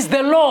man is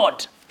the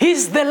Lord.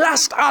 He's the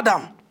last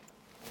Adam.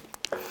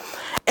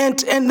 And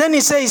then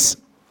he says,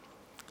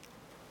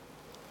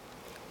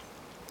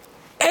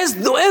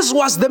 as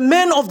was the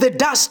man of the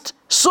dust,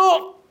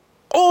 so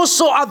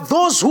also are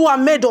those who are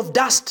made of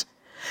dust.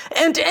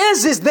 And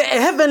as is the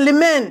heavenly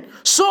man,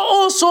 so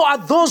also are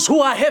those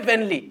who are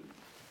heavenly.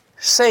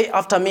 Say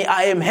after me,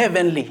 I am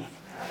heavenly.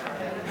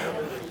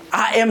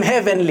 I am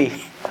heavenly.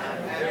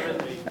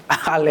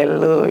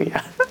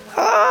 Hallelujah.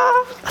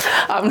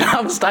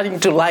 I'm starting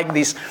to like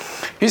this.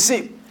 You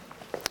see,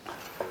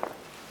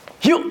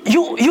 you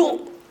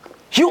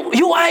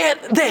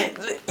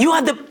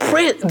are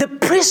the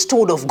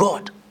priesthood of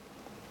God.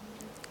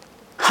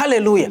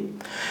 Hallelujah.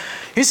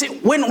 You see,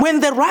 when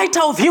the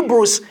writer of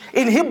Hebrews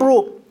in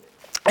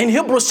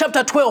Hebrews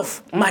chapter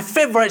 12, my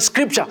favorite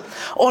scripture,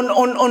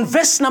 on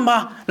verse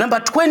number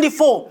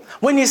 24,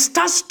 when he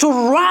starts to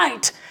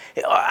write,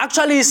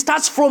 actually it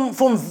starts from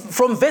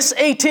verse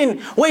 18,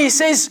 where he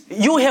says,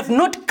 you have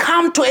not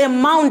come to a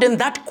mountain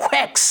that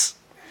quakes.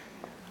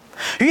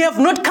 You have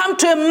not come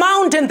to a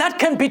mountain that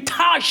can be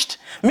touched,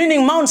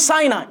 meaning Mount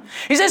Sinai.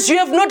 He says, you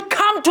have not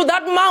come to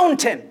that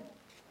mountain.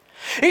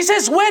 He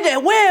says, where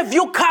have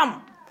you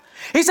come?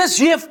 He says,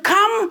 you have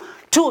come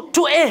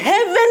to a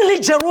heavenly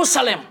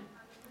Jerusalem.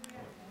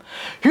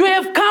 You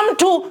have come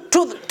to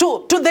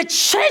the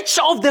church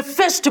of the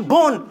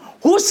firstborn,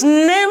 whose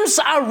names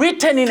are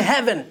written in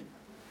heaven.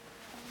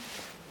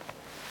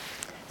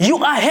 You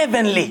are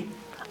heavenly.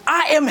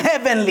 I am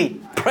heavenly.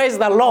 Praise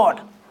the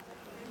Lord.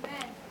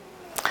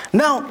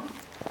 Now,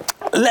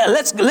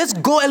 let's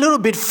go a little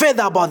bit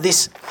further about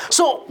this.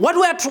 So what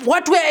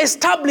we're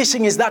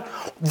establishing is that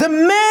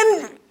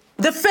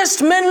the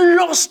first man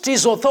lost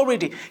his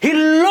authority. He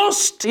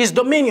lost his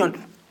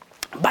dominion.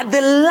 But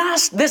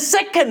the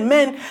second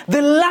man,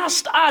 the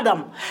last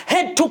Adam,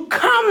 had to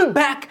come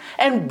back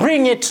and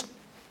bring it.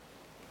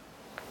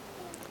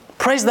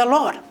 Praise the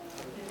Lord.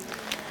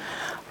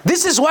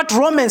 This is what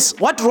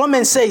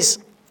Romans says.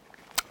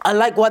 I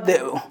like what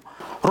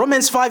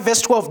Romans 5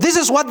 verse 12. This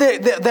is what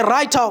the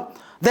writer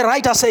the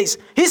writer says.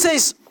 He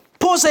says,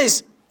 Paul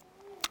says,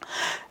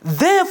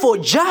 therefore,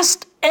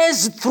 just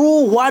as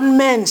through one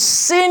man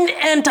sin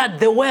entered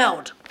the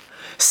world.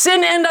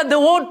 Sin entered the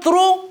world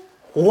through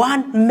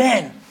one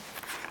man.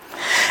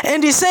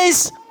 And he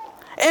says,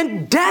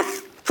 and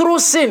death through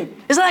sin.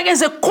 It's like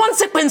as a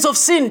consequence of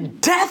sin,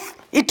 death,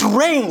 it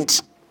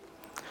reigned.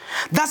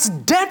 Thus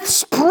death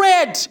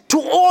spread to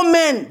all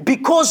men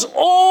because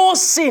all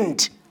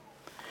sinned.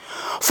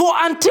 For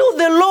until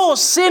the law,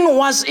 sin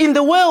was in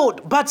the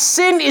world, but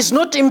sin is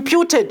not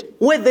imputed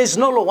where there is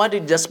no law. What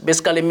it just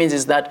basically means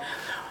is that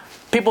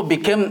people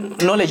became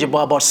knowledgeable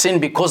about sin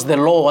because the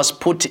law was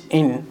put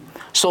in.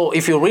 So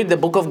if you read the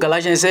book of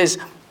Galatians, it says,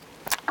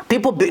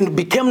 people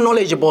became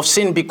knowledgeable of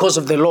sin because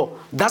of the law.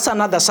 That's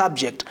another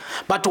subject.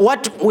 But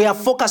what we are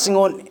focusing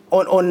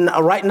on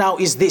right now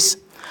is this.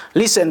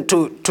 Listen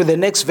to the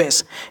next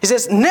verse. It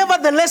says,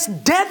 nevertheless,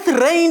 death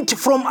reigned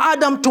from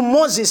Adam to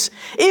Moses,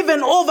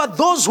 even over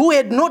those who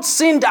had not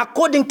sinned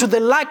according to the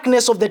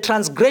likeness of the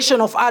transgression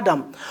of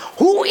Adam,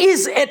 who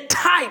is a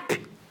type.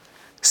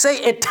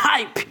 Say a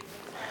type.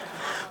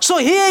 So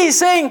here he's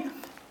saying,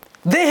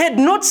 they had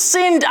not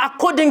sinned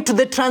according to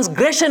the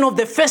transgression of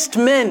the first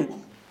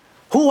man,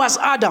 who was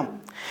Adam.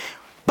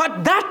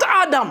 But that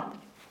Adam,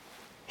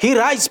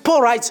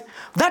 Paul writes,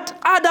 that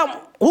Adam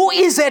who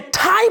is a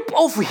type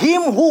of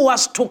him who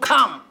was to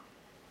come.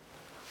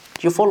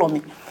 Do you follow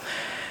me?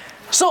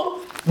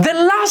 So the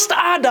last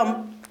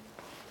Adam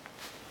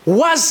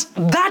was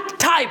that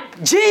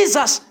type.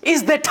 Jesus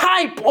is the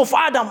type of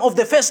Adam, of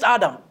the first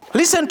Adam.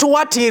 Listen to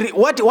what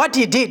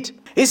he did.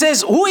 He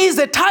says, who is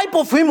the type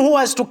of him who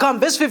was to come?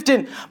 Verse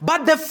 15.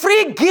 But the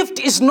free gift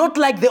is not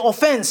like the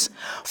offense.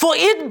 For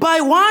it by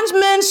one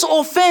man's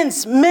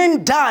offense,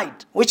 men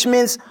died. Which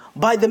means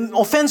by the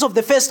offense of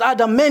the first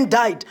Adam, men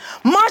died.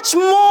 Much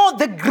more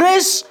the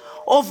grace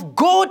of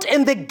God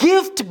and the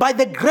gift by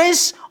the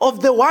grace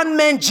of the one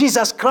man,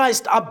 Jesus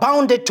Christ,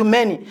 abounded to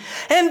many.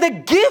 And the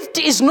gift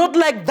is not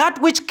like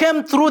that which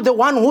came through the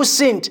one who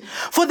sinned.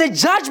 For the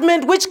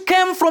judgment which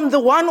came from the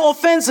one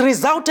offense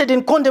resulted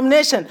in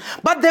condemnation.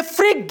 But the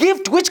free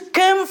gift which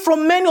came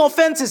from many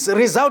offenses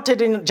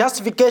resulted in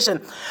justification.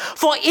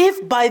 For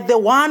if by the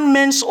one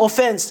man's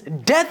offense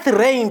death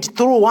reigned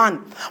through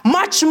one,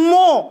 much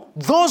more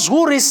those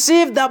who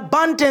receive the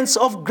abundance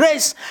of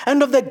grace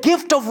and of the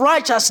gift of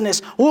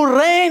righteousness will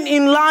reign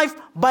in life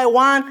by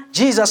one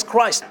Jesus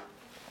Christ.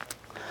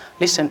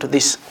 Listen to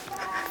this.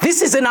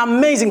 This is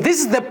this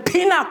is the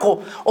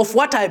pinnacle of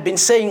what I've been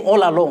saying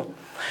all along.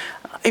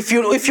 If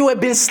you have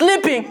been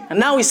sleeping,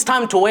 now it's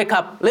time to wake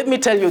up. Let me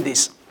tell you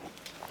this.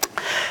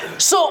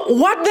 So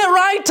what the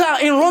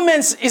writer in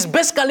Romans is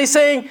basically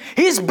saying,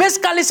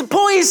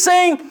 Paul is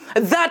saying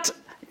that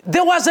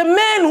there was a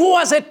man who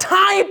was a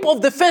type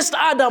of the first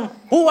Adam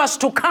who was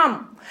to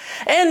come.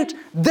 And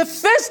the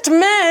first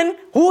man,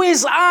 who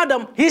is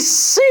Adam, he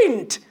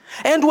sinned.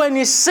 And when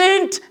he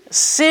sinned,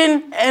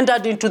 sin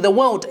entered into the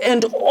world.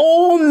 And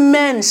all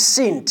men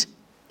sinned.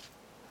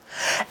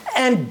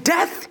 And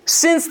death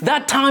since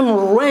that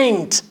time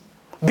reigned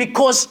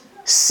because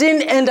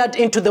sin entered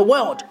into the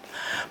world.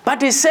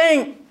 But he's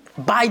saying,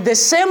 by the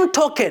same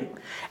token,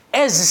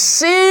 as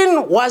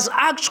sin was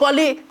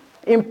actually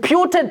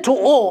imputed to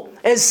all,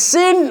 as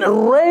sin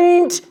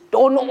reigned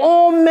on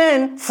all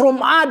men from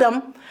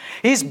Adam,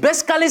 he's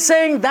basically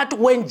saying that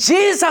when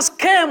Jesus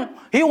came,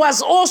 he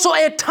was also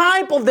a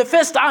type of the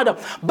first Adam.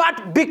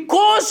 But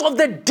because of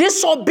the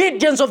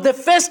disobedience of the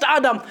first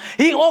Adam,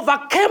 he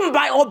overcame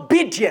by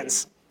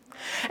obedience.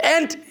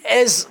 And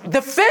as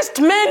the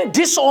first man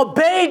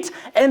disobeyed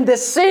and the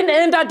sin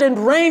entered and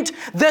reigned,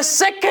 the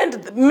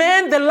second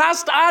man, the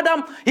last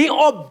Adam, he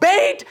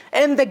obeyed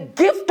and the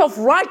gift of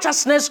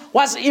righteousness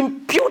was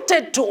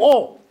imputed to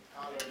all.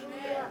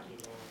 Hallelujah.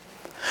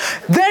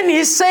 Then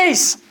he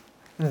says,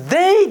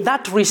 they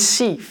that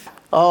receive,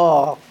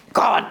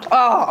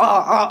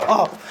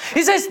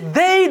 he says,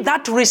 they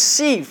that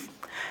receive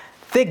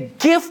the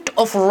gift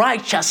of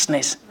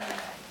righteousness,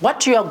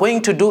 what you are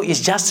going to do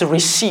is just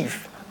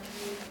receive.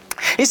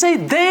 He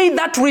said, they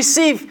that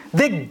receive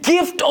the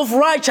gift of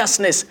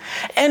righteousness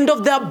and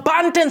of the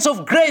abundance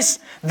of grace,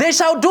 they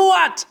shall do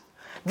what?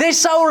 They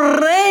shall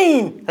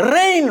reign.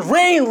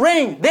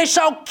 They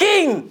shall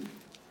king.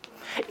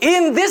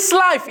 In this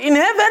life, in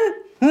heaven?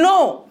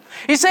 No.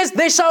 He says,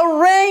 they shall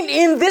reign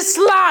in this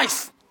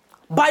life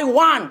by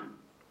one,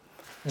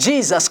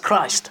 Jesus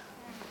Christ.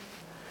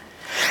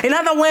 In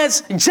other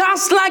words,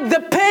 just like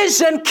the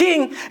Persian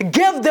king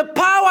gave the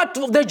power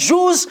to the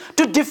Jews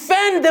to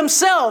defend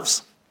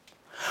themselves,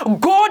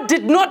 God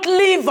did not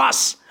leave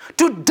us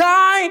to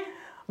die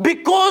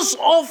because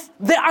of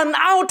the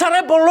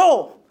unalterable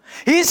law.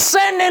 He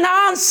sent an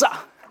answer.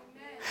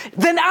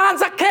 The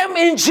answer came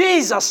in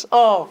Jesus.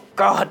 Oh,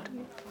 God.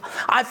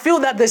 I feel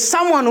that there's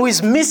someone who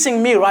is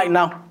missing me right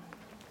now.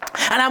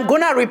 And I'm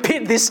going to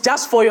repeat this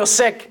just for your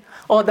sake.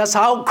 Oh, that's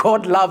how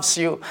God loves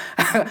you.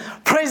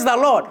 Praise the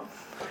Lord.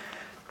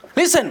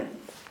 Listen.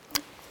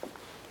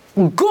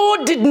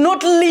 God did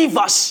not leave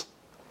us.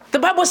 The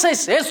Bible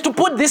says, to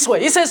put this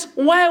way, it says,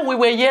 while we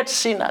were yet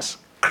sinners,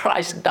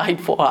 Christ died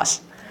for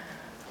us.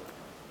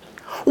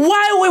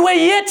 while we were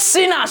yet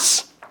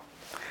sinners,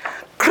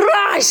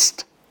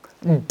 Christ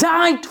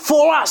died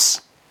for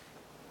us.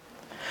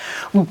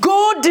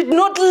 God did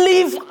not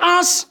leave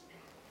us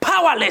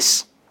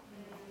powerless.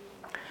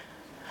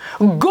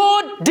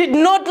 God did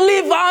not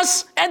leave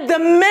us at the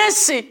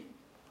mercy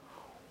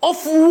of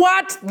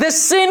what the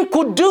sin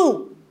could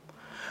do,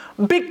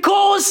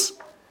 because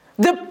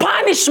the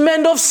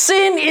punishment of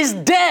sin is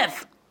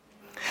death.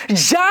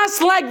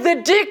 Just like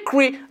the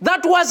decree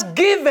that was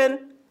given,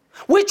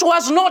 which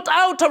was not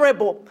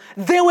alterable,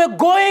 they were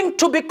going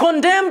to be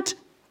condemned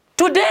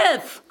to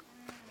death.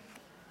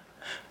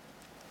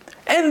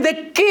 And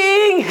the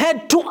king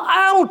had to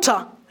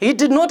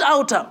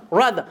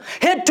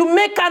had to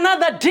make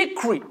another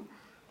decree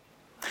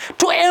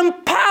to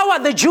empower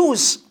the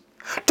Jews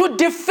to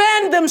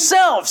defend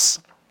themselves.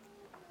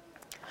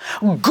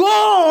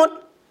 God,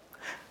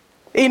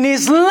 in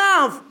his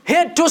love,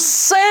 had to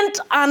send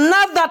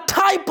another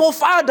type of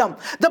Adam.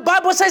 The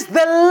Bible says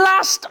the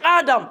last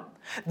Adam,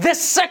 the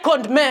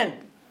second man.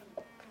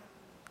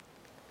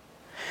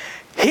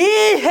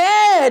 He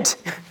had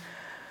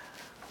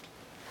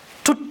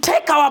to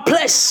take our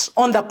place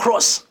on the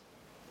cross.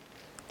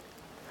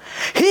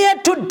 He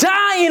had to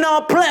die in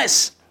our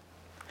place.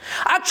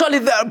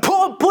 Actually,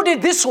 Paul put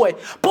it this way.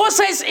 Paul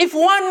says, if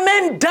one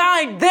man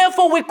died,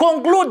 therefore we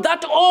conclude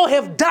that all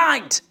have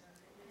died.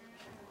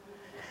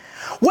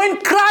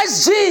 When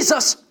Christ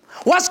Jesus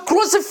was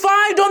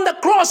crucified on the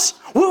cross,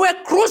 we were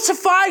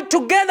crucified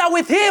together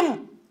with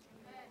him.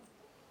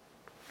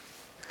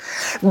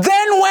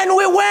 Then when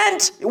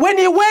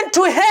he went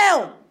to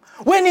hell,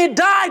 when he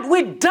died,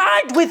 we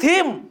died with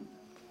him.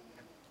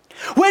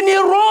 When he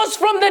rose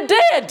from the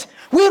dead,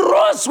 we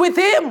rose with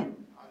him.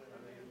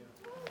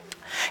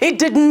 He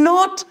did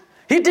not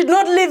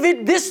leave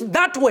it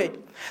that way.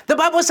 The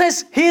Bible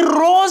says he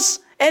rose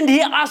and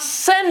he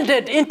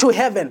ascended into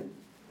heaven.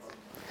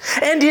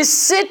 And he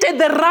seated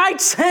the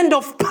right hand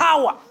of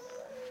power.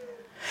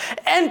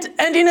 And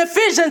in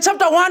Ephesians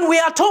chapter 1, we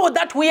are told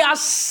that we are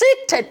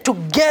seated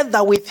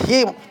together with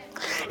him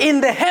in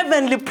the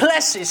heavenly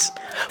places,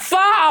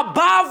 far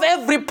above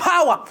every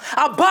power,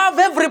 above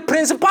every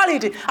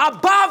principality,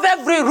 above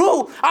every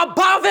rule,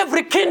 above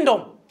every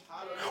kingdom.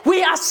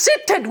 We are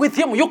seated with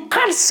him. You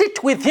can't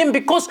sit with him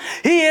because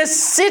he is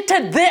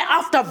seated there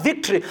after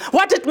victory.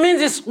 What it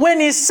means is when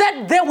he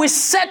sat there, we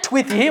sat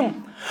with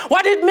him.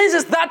 What it means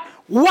is that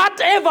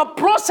whatever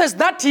process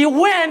that he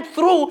went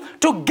through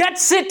to get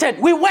seated,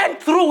 we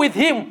went through with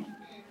him.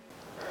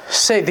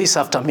 Say this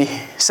after me.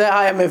 Say,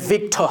 I am a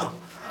victor.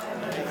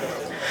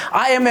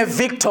 I am a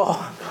victor.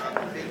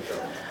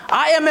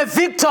 I am a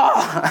victor.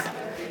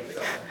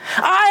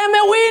 I am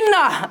a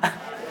winner.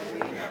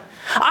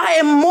 I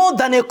am more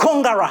than a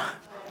conqueror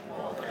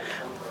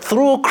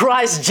through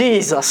Christ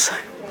Jesus.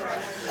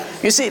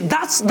 You see,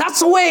 that's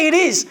the way it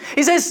is.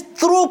 He says,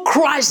 through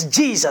Christ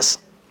Jesus,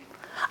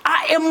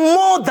 I am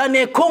more than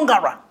a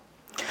conqueror.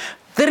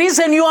 The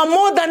reason you are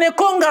more than a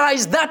conqueror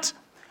is that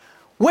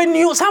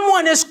when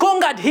someone is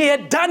conquered, he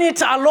had done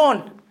it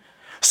alone.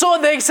 So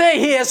they say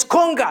he has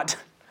conquered.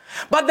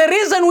 But the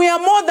reason we are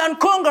more than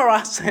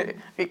conquerors,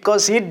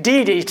 because he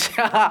did it.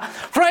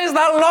 Praise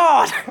the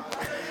Lord.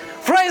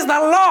 Praise the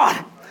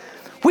Lord.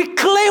 We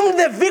claim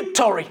the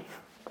victory.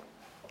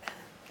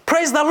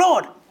 Praise the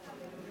Lord.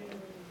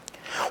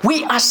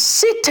 We are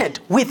seated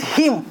with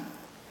him.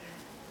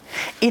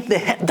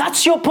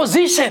 That's your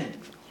position.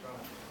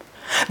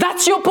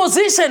 That's your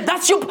position.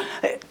 That's your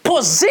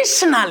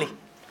positionally.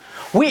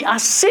 We are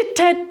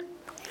seated.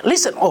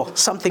 Listen,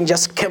 something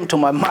just came to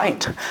my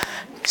mind.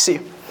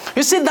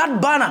 You see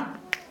that banner,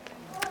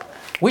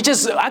 which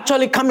is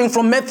actually coming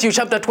from Matthew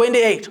chapter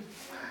 28.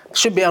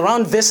 Should be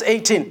around verse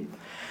 18.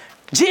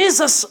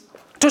 Jesus,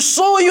 to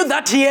show you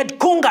that he had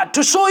conquered,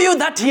 to show you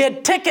that he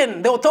had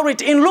taken the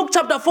authority. In Luke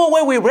chapter 4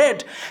 where we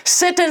read,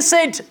 Satan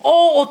said,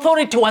 all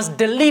authority was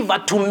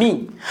delivered to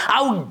me.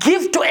 I will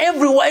give to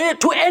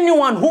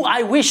anyone who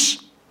I wish.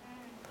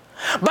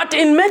 But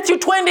in Matthew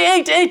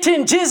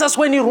 28:18, Jesus,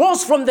 when he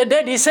rose from the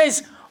dead, he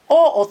says,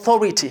 all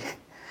authority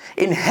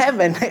in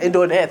heaven and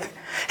on earth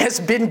has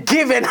been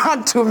given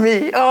unto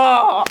me.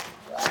 Oh.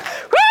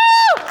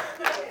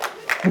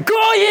 Woo!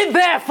 Go ye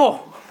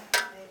therefore.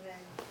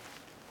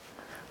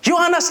 You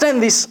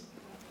understand this?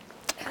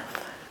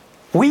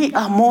 We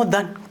are more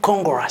than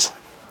conquerors.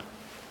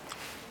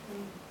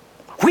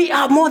 We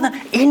are more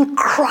than in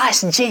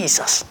Christ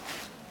Jesus.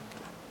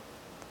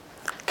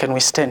 Can we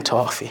stand to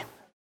our feet?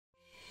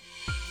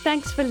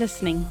 Thanks for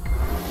listening.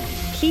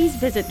 Please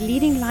visit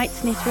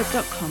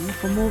leadinglightsnetwork.com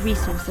for more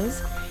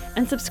resources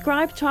and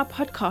subscribe to our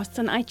podcasts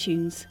on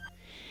iTunes.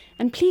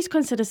 And please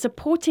consider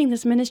supporting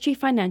this ministry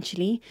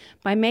financially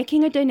by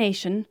making a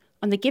donation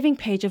on the giving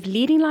page of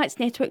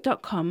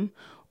leadinglightsnetwork.com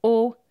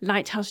or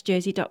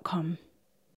lighthousejersey.com.